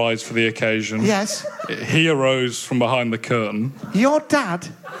about to arise for the occasion... Yes? He arose from behind the curtain. Your dad?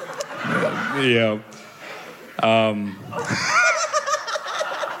 Yeah.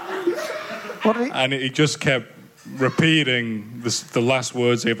 And he just kept repeating the last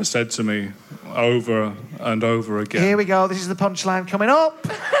words he ever said to me over and over again. Here we go. This is the punchline coming up.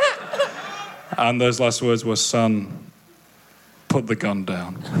 And those last words were, "Son, put the gun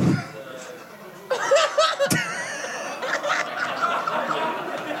down."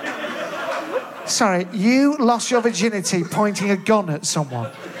 Sorry, you lost your virginity pointing a gun at someone?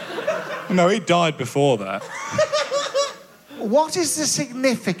 No, he died before that. What is the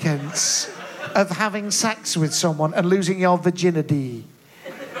significance of having sex with someone and losing your virginity?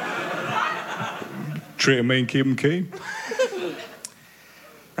 Treat him mean, keep him keen.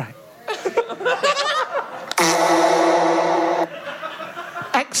 Right.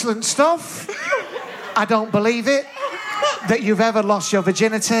 Excellent stuff. I don't believe it, that you've ever lost your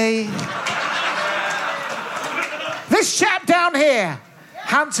virginity. This chap down here,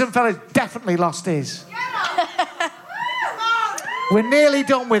 handsome fella, definitely lost his. We're nearly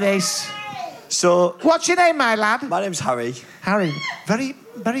done with this. So... What's your name, my lad? My name's Harry. Harry. Very,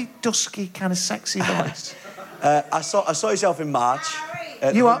 very dusky, kind of sexy voice. I saw yourself in March.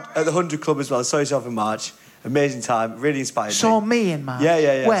 At the 100 Club as well. I saw yourself in March. Amazing time. Really inspired me. Saw me in March?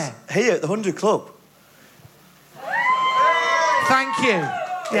 Yeah. Where? Here, at the 100 Club. Thank you.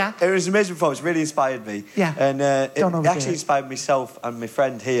 Yeah. It was an amazing performance. Really inspired me. Yeah. And it actually inspired myself and my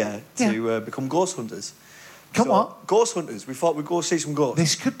friend here to become ghost hunters. What? Ghost hunters. We thought we'd go see some ghosts.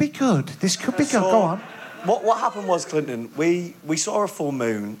 This could be good. Go on. What happened was, Clinton, we saw a full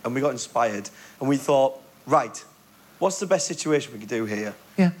moon and we got inspired and we thought, right, what's the best situation we could do here?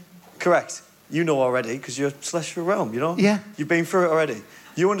 Yeah. Correct. You know already, because you're celestial realm, you know? Yeah. You've been through it already.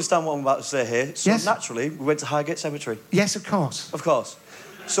 You understand what I'm about to say here. So yes. Naturally, we went to Highgate Cemetery. Yes, of course. Of course.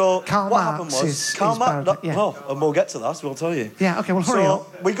 So Karl what Marx happened was... is Karl Marx... biography, yeah. Oh, and we'll get to that, we'll tell you. Yeah, OK, well, hurry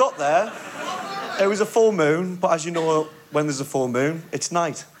up. So we got there. It was a full moon, but as you know, when there's a full moon, it's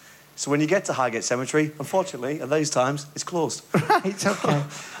night. So when you get to Highgate Cemetery, unfortunately, at these times, it's closed. Right, OK.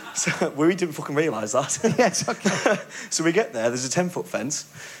 So we didn't fucking realise that. Yes, OK. So we get there, there's a 10-foot fence,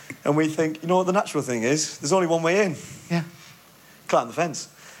 and we think, you know what the natural thing is? There's only one way in. Yeah. Climb the fence.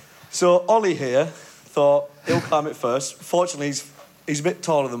 So Ollie here thought he'll climb it first. Fortunately, he's a bit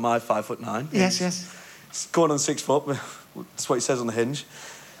taller than my 5'9". Yes. He's going on 6 foot. That's what he says on the hinge.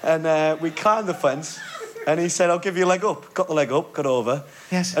 And we climbed the fence, and he said, I'll give you a leg up. Got the leg up, got over.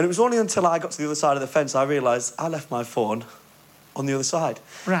 Yes. And it was only until I got to the other side of the fence I realised I left my phone on the other side.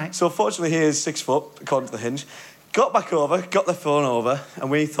 Right. So fortunately, he is 6 foot, according to the hinge. Got back over, got the phone over, and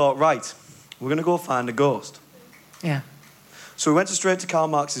we thought, right, we're going to go find a ghost. Yeah. So we went straight to Karl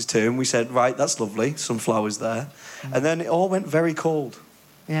Marx's tomb. We said, right, that's lovely, some flowers there. And then it all went very cold.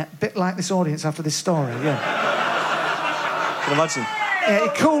 Yeah, a bit like this audience after this story, yeah. Can you imagine? Yeah,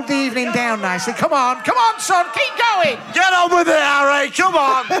 it cooled the evening down nicely. Come on, son, keep going! Get on with it, Harry, come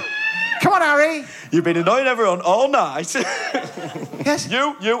on! Come on, Harry! You've been annoying everyone all night. Yes.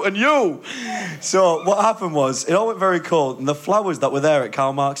 You, and you. So what happened was, it all went very cold, and the flowers that were there at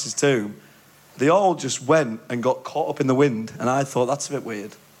Karl Marx's tomb, they all just went and got caught up in the wind, and I thought, that's a bit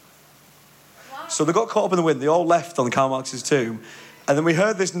weird. So they got caught up in the wind, they all left on Karl Marx's tomb, and then we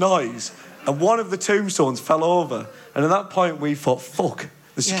heard this noise, and one of the tombstones fell over, and at that point we thought, fuck,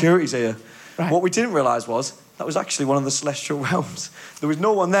 the security's here. Right. What we didn't realise was, that was actually one of the celestial realms. There was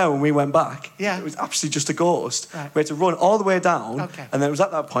no one there when we went back. Yeah. It was actually just a ghost. Right. We had to run all the way down, Okay. and then it was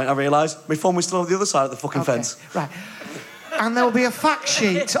at that point I realised my phone was still on the other side of the fucking fence. Right. And there will be a fact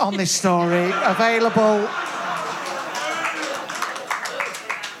sheet on this story available...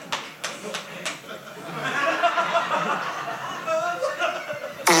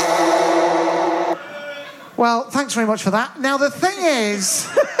 Well, thanks very much for that. Now, the thing is...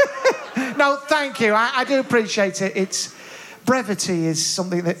 No, thank you. I do appreciate it. It's... Brevity is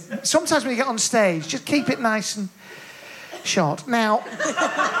something that... Sometimes when you get on stage, just keep it nice and short. Now,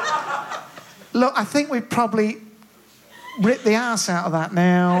 look, I think we probably ripped the arse out of that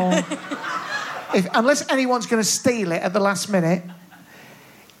now. Unless anyone's going to steal it at the last minute.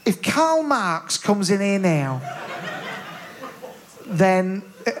 If Karl Marx comes in here now, then...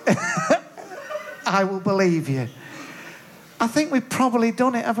 I will believe you. I think we've probably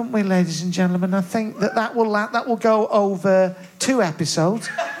done it, haven't we, ladies and gentlemen? I think that will go over 2 episodes.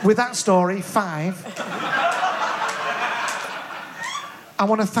 With that story, 5. I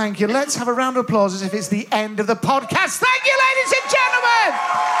want to thank you. Let's have a round of applause as if it's the end of the podcast. Thank you, ladies and gentlemen!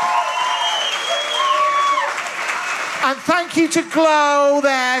 And thank you to Glow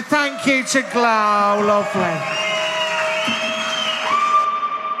there. Thank you to Glow. Lovely.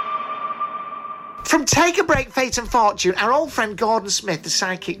 From Take a Break, Fate and Fortune, our old friend Gordon Smith, the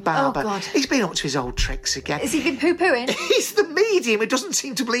psychic barber. Oh, God. He's been up to his old tricks again. Has he been poo-pooing? He's the medium who doesn't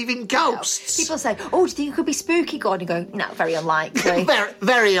seem to believe in ghosts. No. People say, oh, do you think it could be spooky, Gordon? You go, no, very unlikely. very,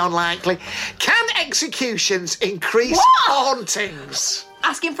 very unlikely. Can executions increase hauntings?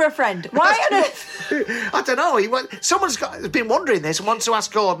 Asking for a friend. Why on earth? I don't know. Someone's been wondering this and wants to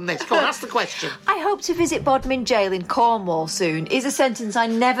ask Gordon this. Go on, ask the question. I hope to visit Bodmin Jail in Cornwall soon is a sentence I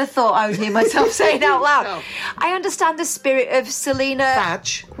never thought I would hear myself saying out loud. No. I understand the spirit of Selina...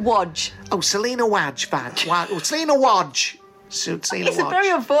 Wadge. Wadge. Oh, Selina Wadge. Oh, Selina Wadge. It's a very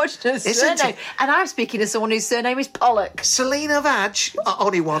unfortunate surname. And I'm speaking to someone whose surname is Pollock. Selina Wadge.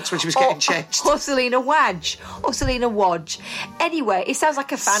 Only once when she was getting changed. Or Selina Wadge. Or Selina Wadge. Anyway, it sounds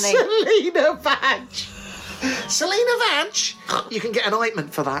like a fanny. Selina Wadge. Selina Wadge. You can get an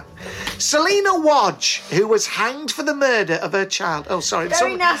ointment for that. Selina Wadge, who was hanged for the murder of her child. Oh, sorry.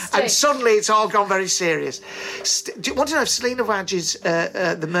 Very nasty. And suddenly it's all gone very serious. Do you want to know if Selina Wadge's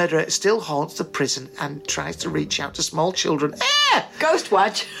the murderer still haunts the prison and tries to reach out to small children? Ghost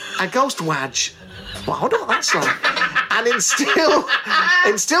Wadge. A ghost Wadge. Well, I wonder what that's like. And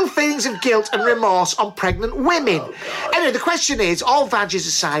instill feelings of guilt and remorse on pregnant women. Anyway, the question is, all Wadges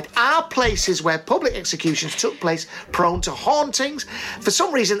aside, are places where public executions took place prone to hauntings? For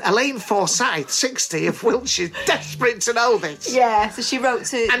some reason, Elaine Forsyth, 60, of Wiltshire, is desperate to know this. Yeah, so she wrote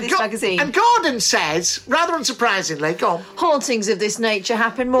to this magazine. And Gordon says, rather unsurprisingly, go on. Hauntings of this nature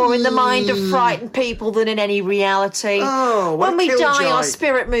happen more in the mind of frightened people than in any reality. Oh, what when we a killjoy. die, our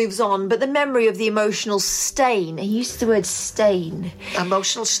spirit moves on, but the memory of the emotional stain, he used the word stain.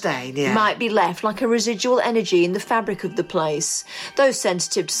 Emotional stain, yeah. Might be left like a residual energy in the fabric of the place. Those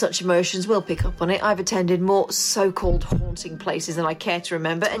sensitive to such emotions will pick up on it. I've attended more so-called haunting places than I care to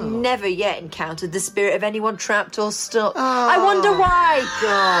remember and never yet encountered the spirit of anyone trapped or stuck. I wonder why.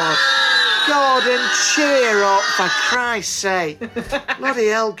 God. Gordon, cheer up, for Christ's sake. Bloody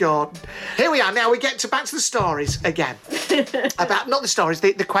hell, Gordon. Here we are. Now we get back to the stories again. About, not the stories,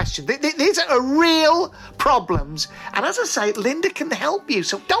 the question. These are real problems. And as I say, Linda can help you.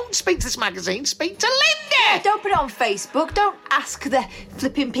 So don't speak to this magazine, speak to Linda. Don't put it on Facebook. Don't ask the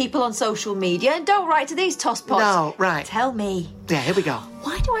flipping people on social media. And don't write to these tosspots. No, right. Tell me. Yeah, here we go.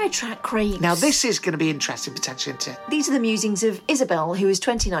 Why do I attract creeps? Now, this is going to be interesting, potentially, isn't it? These are the musings of Isabel, who is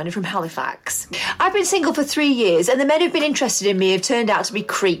 29 and from Halifax. I've been single for 3 years, and the men who've been interested in me have turned out to be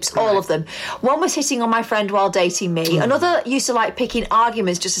creeps, all of them. One was hitting on my friend while dating me. Another used to like picking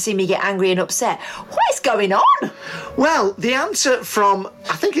arguments just to see me get angry and upset. What is going on? Well, the answer from,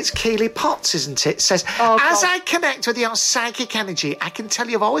 I think it's Keely Potts, isn't it, says, as I connect with your psychic energy, I can tell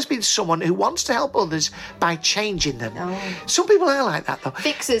you've always been someone who wants to help others by changing them. Some people are like that, though.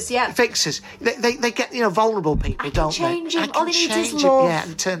 Fixers, yeah. Fixers. They get, vulnerable people, don't they? Change him. All he needs is Change love. it, yeah,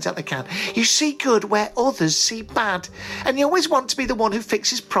 and it turns out they can. You see good where others see bad, and you always want to be the one who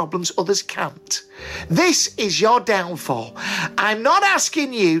fixes problems others can't. This is your downfall. I'm not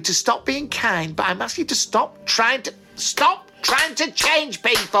asking you to stop being kind, but I'm asking you to stop trying to change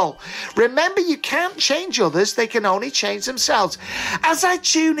people. Remember, you can't change others, they can only change themselves. As I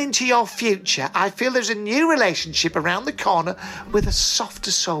tune into your future, I feel there's a new relationship around the corner with a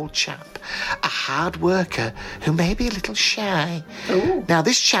softer soul chap, a hard worker who may be a little shy. Ooh. Now,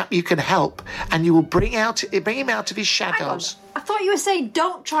 this chap you can help, and you will bring him out of his shadows. I thought you were saying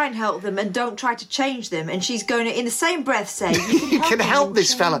don't try and help them and don't try to change them, and she's going to, in the same breath, say you can help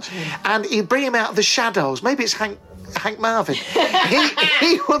this fella, and you bring him out of the shadows. Maybe it's Hank Marvin.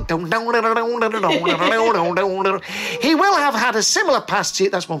 He will have had a similar past to you.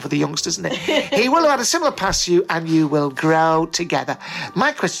 That's one for the youngsters, isn't it? He will have had a similar past to you, and you will grow together.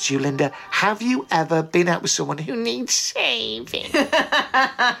 My question to you, Linda, have you ever been out with someone who needs saving?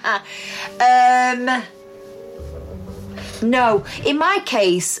 No. In my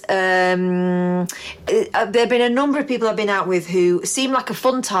case, there have been a number of people I've been out with who seemed like a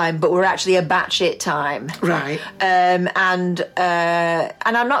fun time, but were actually a batshit time. Right. And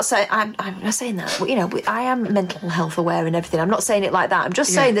I'm not saying I'm not saying that. I am mental health aware and everything. I'm not saying it like that. I'm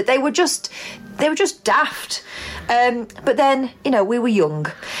just saying that they were just daft. But then, we were young.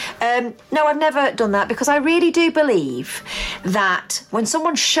 No, I've never done that because I really do believe that when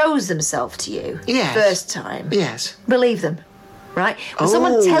someone shows themselves to you first time, believe them. Right? When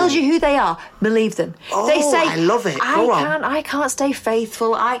someone tells you who they are, believe them. They say, I love it. I can't stay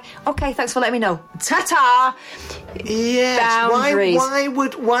faithful. Okay, thanks for letting me know. Ta-ta! Yes. Boundaries.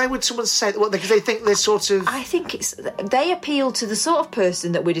 Why would someone say that? Well, because they think they're sort of... I think they appeal to the sort of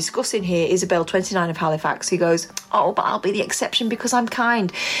person that we're discussing here, Isabel, 29 of Halifax, who goes, but I'll be the exception because I'm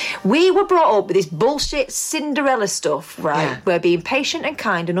kind. We were brought up with this bullshit Cinderella stuff, right? Where being patient and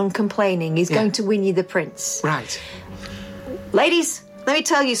kind and uncomplaining is going to win you the prince. Right. Ladies, let me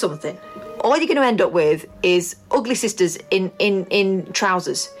tell you something. All you're going to end up with is ugly sisters in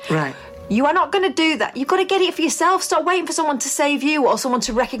trousers. Right. You are not going to do that. You've got to get it for yourself. Stop waiting for someone to save you or someone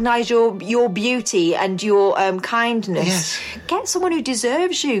to recognise your beauty and your kindness. Yes. Get someone who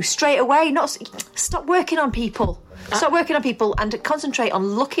deserves you straight away. Stop working on people. Stop working on people and concentrate on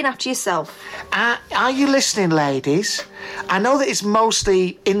looking after yourself. Are you listening, ladies? I know that it's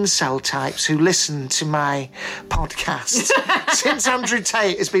mostly incel types who listen to my podcast. Since Andrew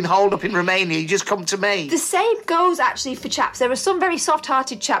Tate has been holed up in Romania, you just come to me. The same goes actually for chaps. There are some very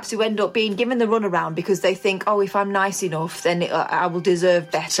soft-hearted chaps who end up being given the runaround because they think, if I'm nice enough, then I will deserve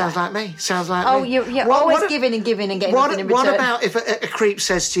better. Sounds like me. Oh, you're always giving and giving and getting nothing in return. What about if a creep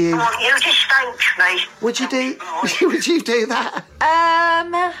says to you... you just thank me. Would you do that?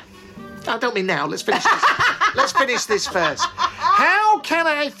 I don't mean now. Let's finish this. Let's finish this first. How can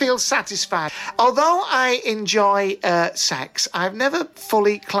I feel satisfied? Although I enjoy sex, I've never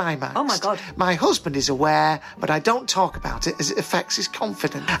fully climaxed. Oh, my God. My husband is aware, but I don't talk about it as it affects his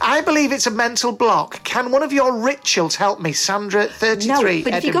confidence. I believe it's a mental block. Can one of your rituals help me? Sandra, 33, No, but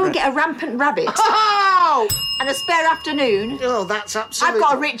Edinburgh. if you go and get a rampant rabbit and a spare afternoon... Oh, that's absolutely... I've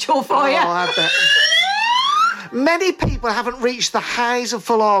got a ritual for you. I bet. Many people haven't reached the highs of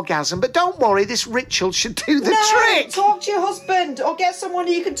full orgasm, but don't worry, this ritual should do the trick. Talk to your husband or get someone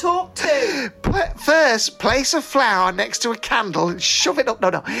who you can talk to. First, place a flower next to a candle and shove it up,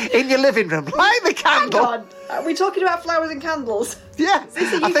 in your living room. Light the candle. Hang on. Are we talking about flowers and candles? Yeah,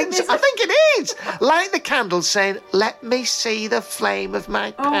 I think it is. Light the candle saying, let me see the flame of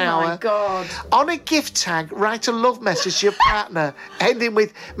my power. Oh, my God. On a gift tag, write a love message to your partner, ending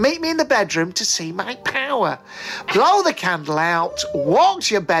with, meet me in the bedroom to see my power. Blow the candle out, walk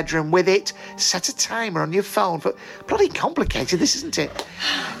to your bedroom with it, set a timer on your phone for... Bloody complicated, this, isn't it?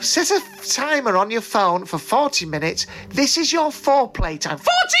 Set a timer on your phone for 40 minutes. This is your foreplay time. 40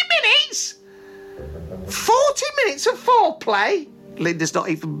 minutes? 40 minutes of foreplay? Linda's not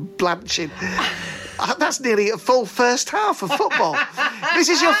even blanching. That's nearly a full first half of football. This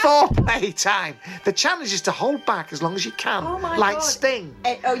is your foreplay time. The challenge is to hold back as long as you can. Oh, my like God. Sting.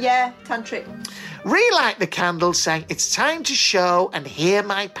 Oh, yeah, tantric. Relight the candle saying, it's time to show and hear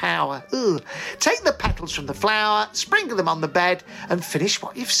my power. Ooh. Take the petals from the flower, sprinkle them on the bed, and finish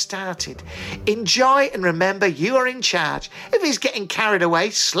what you've started. Enjoy and remember you are in charge. If he's getting carried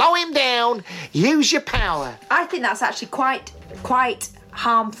away, slow him down. Use your power. I think that's actually quite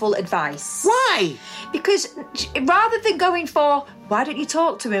harmful advice. Why? Because rather than going for, why don't you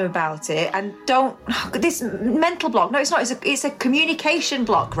talk to him about it, and don't... This mental block, no, it's not, it's a communication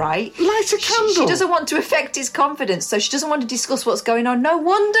block, right? Light a candle. She doesn't want to affect his confidence, so she doesn't want to discuss what's going on. No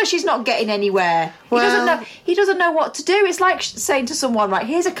wonder she's not getting anywhere. Well... He doesn't know what to do. It's like saying to someone, right,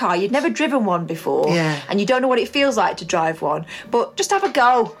 here's a car, you've never driven one before, and you don't know what it feels like to drive one, but just have a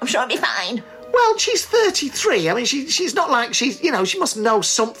go. I'm sure it'll be fine. Well, she's 33. I mean, she's not like she's, you know, she must know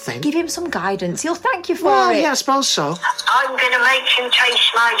something. Give him some guidance. He'll thank you for well, it. Yeah, I suppose so. I'm going to make him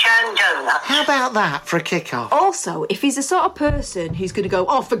taste my jam donuts. How about that for a kick-off? Also, if he's the sort of person who's going to go,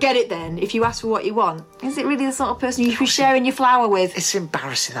 oh, forget it then, if you ask for what you want, is it really the sort of person you should be sharing your flower with? It's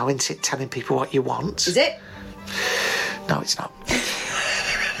embarrassing, though, isn't it, telling people what you want? Is it? No, it's not.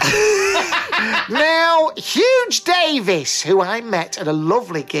 Now, Huge Davis, who I met at a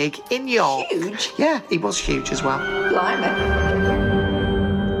lovely gig in York. Huge? Yeah, he was huge as well. Blimey.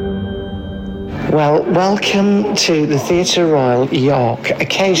 Well, welcome to the Theatre Royal, York.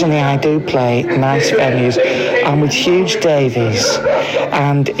 Occasionally I do play nice venues. I'm with Huge Davies,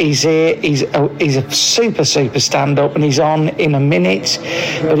 and he's here. He's a super stand-up, and he's on in a minute.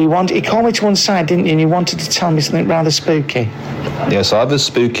 But he called me to one side, didn't you? And he wanted to tell me something rather spooky. Yes, I have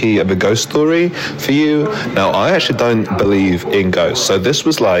a ghost story for you. Now, I actually don't believe in ghosts, so this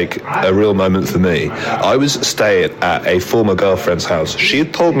was like a real moment for me. I was staying at a former girlfriend's house. She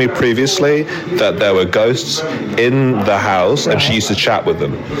had told me previously that there were ghosts in the house, and she used to chat with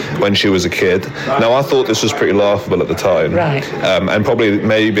them when she was a kid. Now, I thought this was pretty laughable at the time, and probably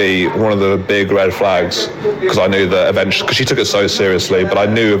maybe one of the big red flags, because I knew that eventually, because she took it so seriously, but I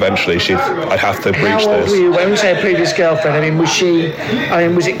knew eventually I'd have to breach this. How old were you when you say a previous girlfriend? I mean,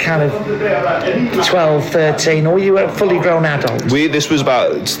 was it kind of 12, 13, or you were a fully grown adult? This was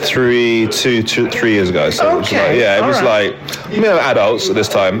about 3 years ago. So okay. It was like adults at this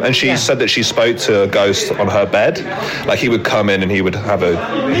time, and she said that she spoke to a ghost on her bed. Like, he would come in and he would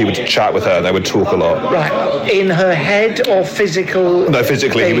chat with her, and they would talk a lot. Right, in her head or physical? No,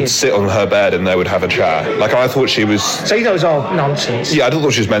 physically. He would sit on her bed and they would have a chat. Like, I thought she was... So you thought it was all nonsense? Yeah, I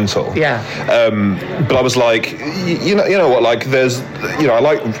thought she was mental. Yeah. But I was like, you know what? Like, there's, I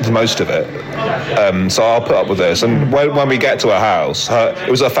like the most of it. So I'll put up with this. And when we get to her house, it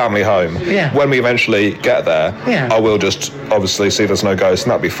was a family home. Yeah. When we eventually get there, I will just obviously see there's no ghost,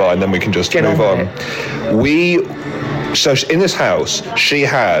 and that'll be fine. Then we can just move on. So in this house, she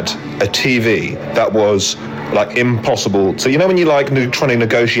had a TV that was like impossible to, when you like trying to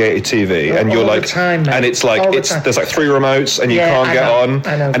negotiate a TV and you're like, and it's like there's like 3 remotes and you can't get on,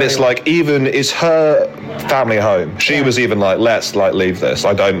 and it's like, even it's her family home. She was even like, let's like leave this.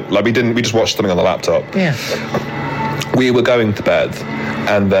 We just watched something on the laptop. Yeah. We were going to bed,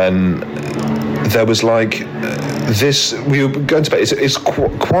 and then there was like this. We were going to bed. It's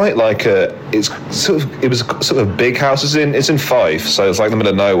quite like it was sort of a big house. It's in Fife, so it's like the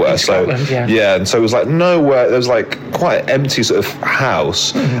middle of nowhere. Scotland, and so it was like nowhere. There was like quite an empty sort of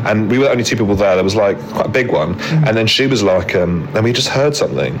house, and we were the only 2 people there. There was like quite a big one, and then she was like, and we just heard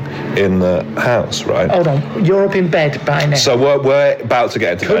something in the house, right? Hold on, you're up in bed by now. So we're about to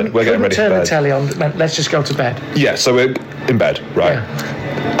get into bed. We're getting ready for bed. Turn the telly on. Let's just go to bed. Yeah, so we're in bed, right? Yeah.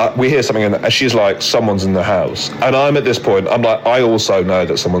 We hear something, and she's like, someone's in the house. And I'm at this point, I'm like, I also know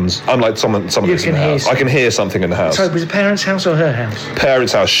that someone's in the house. I can hear something in the house. So was it parents' house or her house?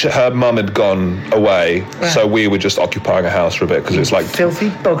 Parents' house. Her mum had gone away, so we were just occupying a house for a bit, because it's like... Filthy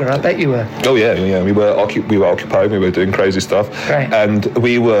bugger, I bet you were. Oh, yeah, we were occupying, we were doing crazy stuff. Right. And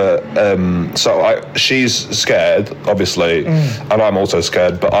we were... she's scared, obviously, and I'm also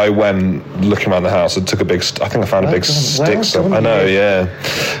scared, but I went looking around the house and took a big... I think I found a big stick. I know, yeah.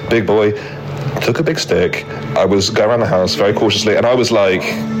 Big boy. took a big stick. I was going around the house very cautiously, and I was like,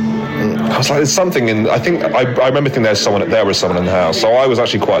 there's something in. I remember thinking there was someone in the house, so I was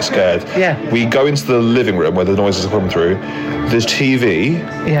actually quite scared. Yeah. We go into the living room where the noises are coming through. The TV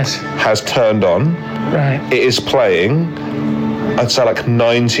has turned on. Right. It is playing. I'd say like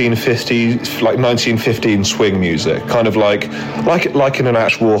 1915 swing music, kind of like in an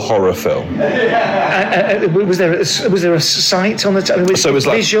actual horror film. Was there a sight on the television? So it was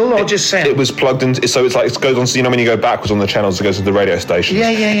like visual or just sound? It was plugged in. So it's like it goes on. So when you go backwards on the channels, it goes to the radio stations.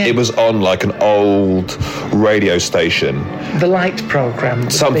 Yeah. It was on like an old radio station. The Light programme, the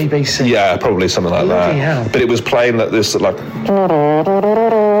BBC. Yeah, probably something like Bloody that. hell. But it was playing like this, like.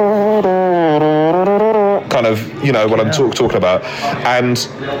 Kind of, what I'm talking about, and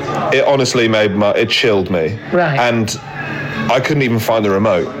it honestly it chilled me. Right. And I couldn't even find the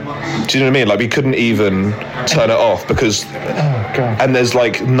remote. Do you know what I mean? Like we couldn't even turn it off because. Oh God. And there's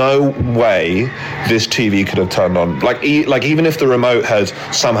like no way this TV could have turned on. Like even if the remote had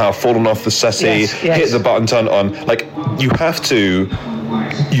somehow fallen off the settee, hit the button, turn it on. Like you have to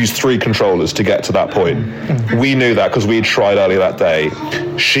use 3 controllers to get to that point. We knew that because we had tried earlier that day.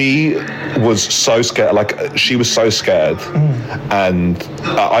 She was so scared. Like she was so scared, and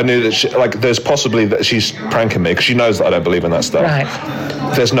I knew that there's possibly that she's pranking me because she knows that I don't believe in that stuff. Right.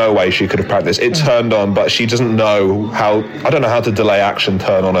 There's no way she could have pranked this. It turned on, but she doesn't know how. I don't know how to delay action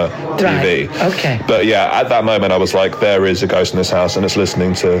turn on a TV. Right. Okay. But yeah, at that moment I was like, there is a ghost in this house, and it's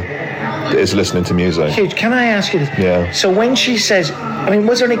listening to music. Huge. Can I ask you this? Yeah. So when she says,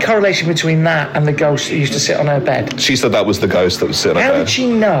 was there any correlation between that and the ghost that used to sit on her bed? She said that was the ghost that was sitting on her bed. How did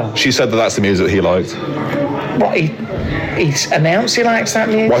she know? She said that that's the music he liked. What, he's announced he likes that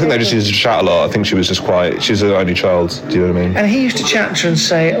music? Well, I think they just used to chat a lot. I think she was just quite. She's an only child. Do you know what I mean? And he used to chat to her and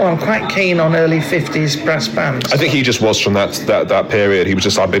say, I'm quite keen on early 50s brass bands. I think he just was from that period. He was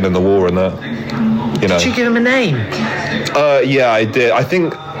just, I've been in the war and that. Did you give him a name? Yeah, I did. I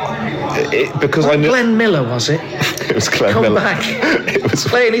think. Because I knew. Glenn Miller, was it? It was Glenn Miller. Come back. It was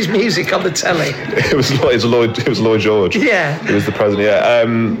playing his music on the telly. It was Lloyd George. Yeah. It was the president. Yeah.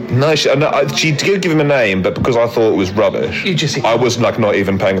 No, she did give him a name, but because I thought it was rubbish, I was like not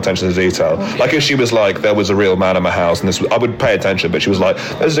even paying attention to the detail. Like if she was like, there was a real man in my house, and this, I would pay attention. But she was like,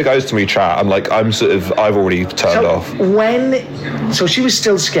 there's a ghost to me chat. I'm like, I've already turned off. So she was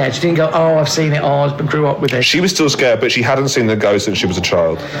still scared. She didn't go, I've seen it, I grew up with it. She was still scared, but she hadn't seen the ghost since she was a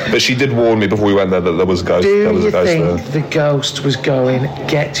child. But she did warn me before we went there that there was a ghost. Do you think the ghost was going,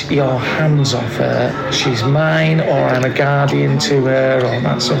 get your hands off her, she's mine, or I'm a guardian to her, or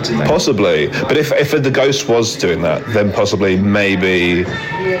that sort of thing? Possibly. But if the ghost was doing that, then possibly maybe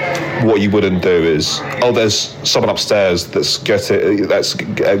what you wouldn't do is, there's someone upstairs there's a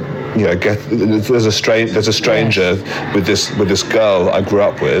stranger with this girl I grew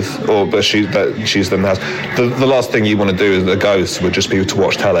up with, but she's in the house. The last thing you want to do as a ghost would just be to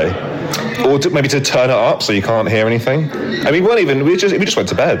watch telly. Or maybe to turn it up so you can't hear anything. I mean, we just went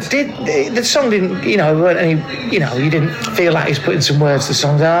to bed. The song didn't, you didn't feel like he's putting some words to the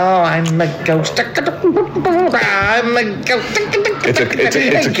song. I'm a ghost. I'm a ghost.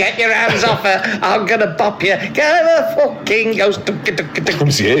 Get your hands off her. I'm gonna bop you. Get a fucking ghost. It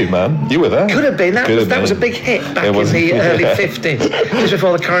was you, man. You were there. Could have been. That was a big hit back in the early 50s, just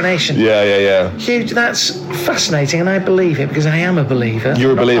before the coronation. Yeah. Huge. That's fascinating, and I believe it because I am a believer.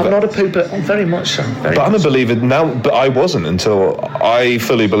 You're a believer. I'm not a pooper. Very much so. I'm a believer now, but I wasn't until I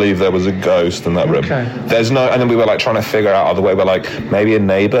fully believed there was a ghost in that room. Okay. And then we were like trying to figure out other way. We're like, maybe a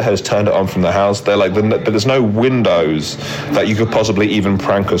neighbour has turned it on from the house. They're like, but there's no windows that you could possibly even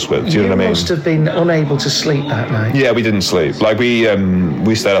prank us with. Do you know what I mean? You must have been unable to sleep that night. Yeah, we didn't sleep. Like we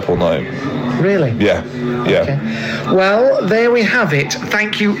stayed up all night. Really? Yeah. Okay. Well, there we have it.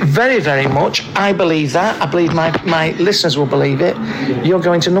 Thank you very, very much. I believe that. I believe my listeners will believe it. You're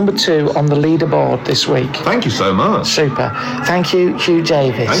going to number 2 on the leaderboard this week. Thank you so much. Super. Thank you, Hugh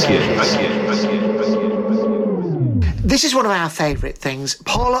Davis. Thank you. This is one of our favourite things.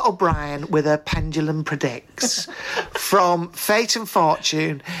 Paula O'Brien with her pendulum predicts from Fate and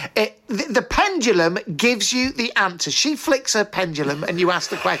Fortune. The pendulum gives you the answer. She flicks her pendulum and you ask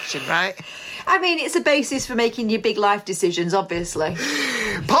the question, right? I mean, it's a basis for making your big life decisions, obviously.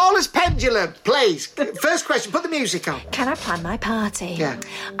 Paula's pendulum, please. First question, put the music on. Can I plan my party? Yeah.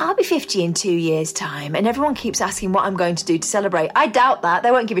 I'll be 50 in 2 years' time, and everyone keeps asking what I'm going to do to celebrate. I doubt that. They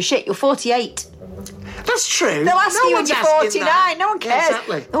won't give a shit. You're 48. That's true. They'll ask you when you're 49. No one cares. Yeah,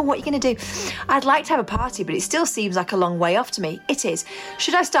 exactly. Oh, what are you going to do? I'd like to have a party, but it still seems like a long way off to me. It is.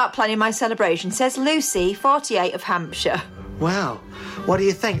 Should I start planning my celebration? Says Lucy, 48 of Hampshire. Well, what do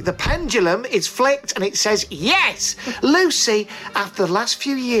you think? The pendulum is flicked and it says yes! Lucy, after the last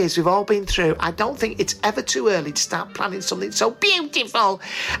few years we've all been through, I don't think it's ever too early to start planning something so beautiful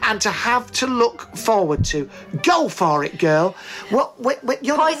and to have to look forward to. Go for it, girl.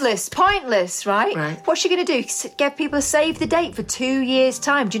 You're Pointless, right? What's she going to do? Get people to save the date for 2 years'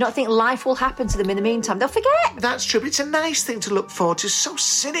 time? Do you not think life will happen to them in the meantime? They'll forget. That's true, but it's a nice thing to look forward to. So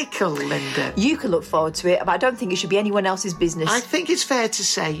cynical, Linda. You can look forward to it, but I don't think it should be anyone else's business. I think it's fair to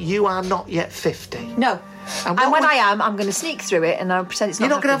say you are not yet 50. No. And when I am, I'm going to sneak through it and I'll pretend it's not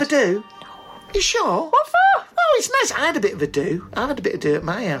You're not going to have a do? No. You sure? What for? Oh, it's nice. I had a bit of a do. I had a bit of do at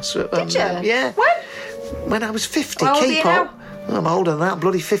my house. Did you? Yeah. When I was 50. How old are you now? Well, I'm older than that. I'm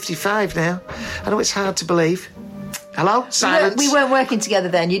bloody 55 now. I know it's hard to believe. Hello? Silence. We weren't working together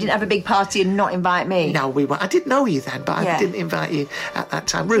then. You didn't have a big party and not invite me. No, we weren't. I didn't know you then, but I didn't invite you at that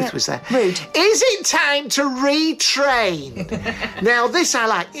time. Ruth was there. Rude. Is it time to retrain? Now, this I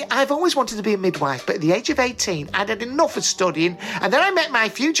like. I've always wanted to be a midwife, but at the age of 18, I'd had enough of studying, and then I met my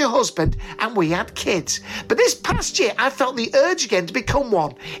future husband, and we had kids. But this past year, I felt the urge again to become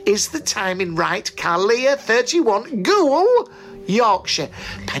one. Is the timing right? Carlia, 31, Goole, Yorkshire.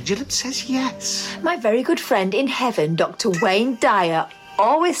 Pendulum says yes. My very good friend in heaven, Dr. Wayne Dyer,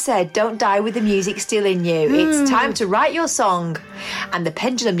 always said, don't die with the music still in you. It's time to write your song. And the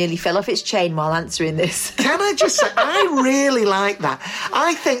pendulum nearly fell off its chain while answering this. Can I just say, I really like that.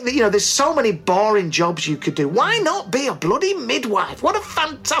 I think that, there's so many boring jobs you could do. Why not be a bloody midwife? What a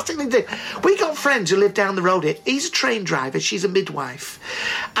fantastic thing to do. We got friends who live down the road here. He's a train driver, she's a midwife.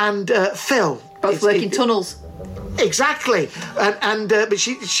 And Phil. Both work in tunnels. Exactly, but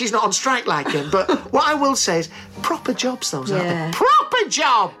she's not on strike like him. But what I will say is, proper jobs, those aren't they? Proper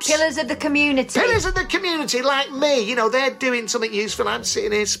jobs. Pillars of the community. Pillars of the community, like me. They're doing something useful. I'm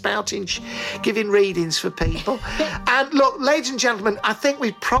sitting here spouting, giving readings for people. And look, ladies and gentlemen, I think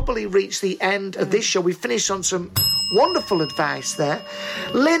we've probably reached the end of this show. We've finished on some wonderful advice there.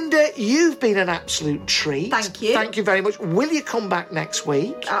 Linda, you've been an absolute treat. Thank you. Thank you very much. Will you come back next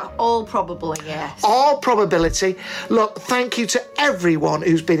week? All probably, yes. All probability. Look, thank you to everyone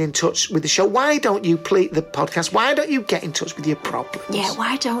who's been in touch with the show. Why don't you please the podcast? Why don't you get in touch with your problems? Yeah,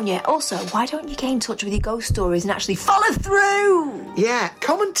 why don't you? Also, why don't you get in touch with your ghost stories and actually follow through? Yeah,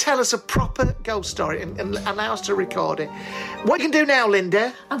 come and tell us a proper ghost story and allow us to record it. What you can do now,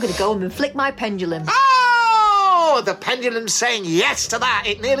 Linda? I'm going to go home and flick my pendulum. Oh, the pendulum's saying yes to that.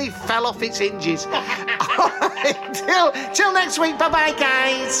 It nearly fell off its hinges. All right, till next week. Bye-bye,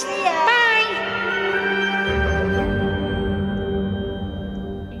 guys. Yeah. Bye.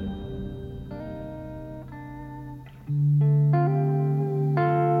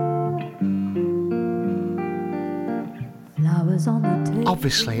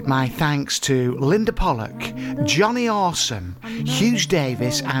 Obviously, my thanks to Linda Pollock, Johnny Awesome, Hughes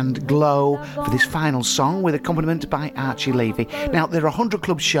Davis and Glow for this final song with accompaniment by Archie Levy. Now, there are 100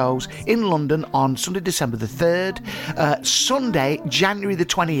 Club shows in London on Sunday, December the 3rd, Sunday, January the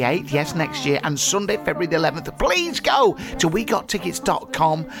 28th, yes, next year, and Sunday, February the 11th. Please go to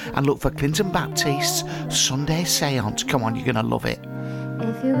wegottickets.com and look for Clinton Baptiste's Sunday Seance. Come on, you're going to love it.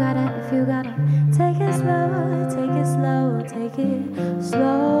 If you gotta, take it slow, take it slow, take it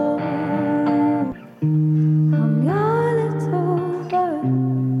slow. I'm your little bird,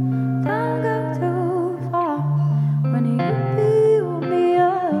 don't go too far. When you build me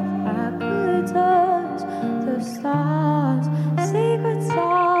up, I could touch the stars. Secrets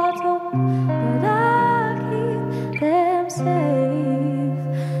are told, but I keep them safe.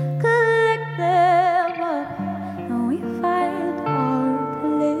 Collect them up, and we find our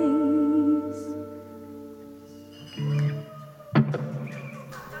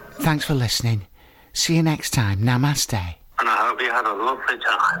Thanks for listening. See you next time. Namaste. And I hope you had a lovely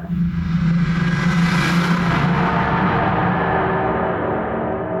time.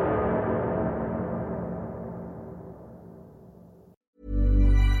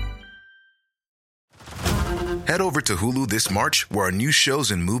 Head over to Hulu this March, where our new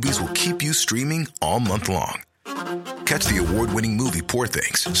shows and movies will keep you streaming all month long. Catch the award-winning movie Poor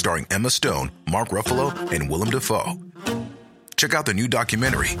Things, starring Emma Stone, Mark Ruffalo, and Willem Dafoe. Check out the new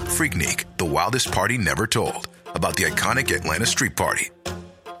documentary, Freaknik, The Wildest Party Never Told, about the iconic Atlanta Street Party.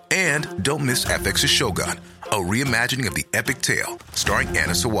 And don't miss FX's Shogun, a reimagining of the epic tale, starring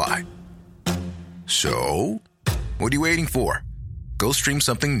Anna Sawai. So, what are you waiting for? Go stream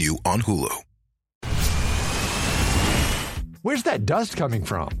something new on Hulu. Where's that dust coming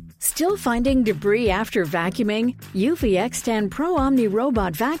from? Still finding debris after vacuuming? Eufy X10 Pro Omni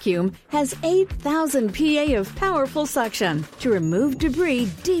Robot Vacuum has 8,000 PA of powerful suction to remove debris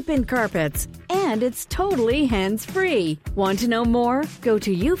deep in carpets. And it's totally hands-free. Want to know more? Go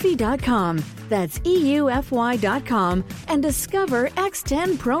to eufy.com. That's EUFY.com and discover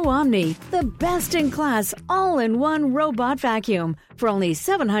X10 Pro Omni, the best-in-class all-in-one robot vacuum for only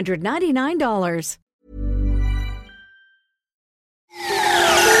 $799.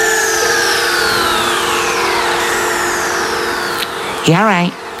 Yeah,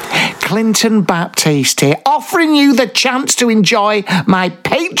 right. Clinton Baptiste here, offering you the chance to enjoy my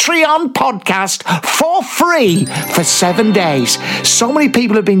Patreon podcast for free for 7 days. So many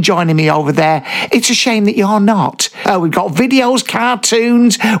people have been joining me over there. It's a shame that you're not. We've got videos,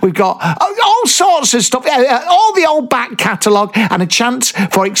 cartoons, we've got all sorts of stuff, all the old back catalogue, and a chance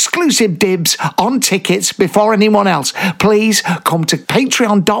for exclusive dibs on tickets before anyone else. Please come to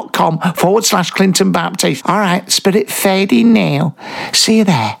patreon.com/Clinton Baptiste. All right, spirit fading now. See you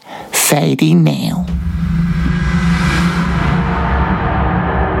there. Fading now.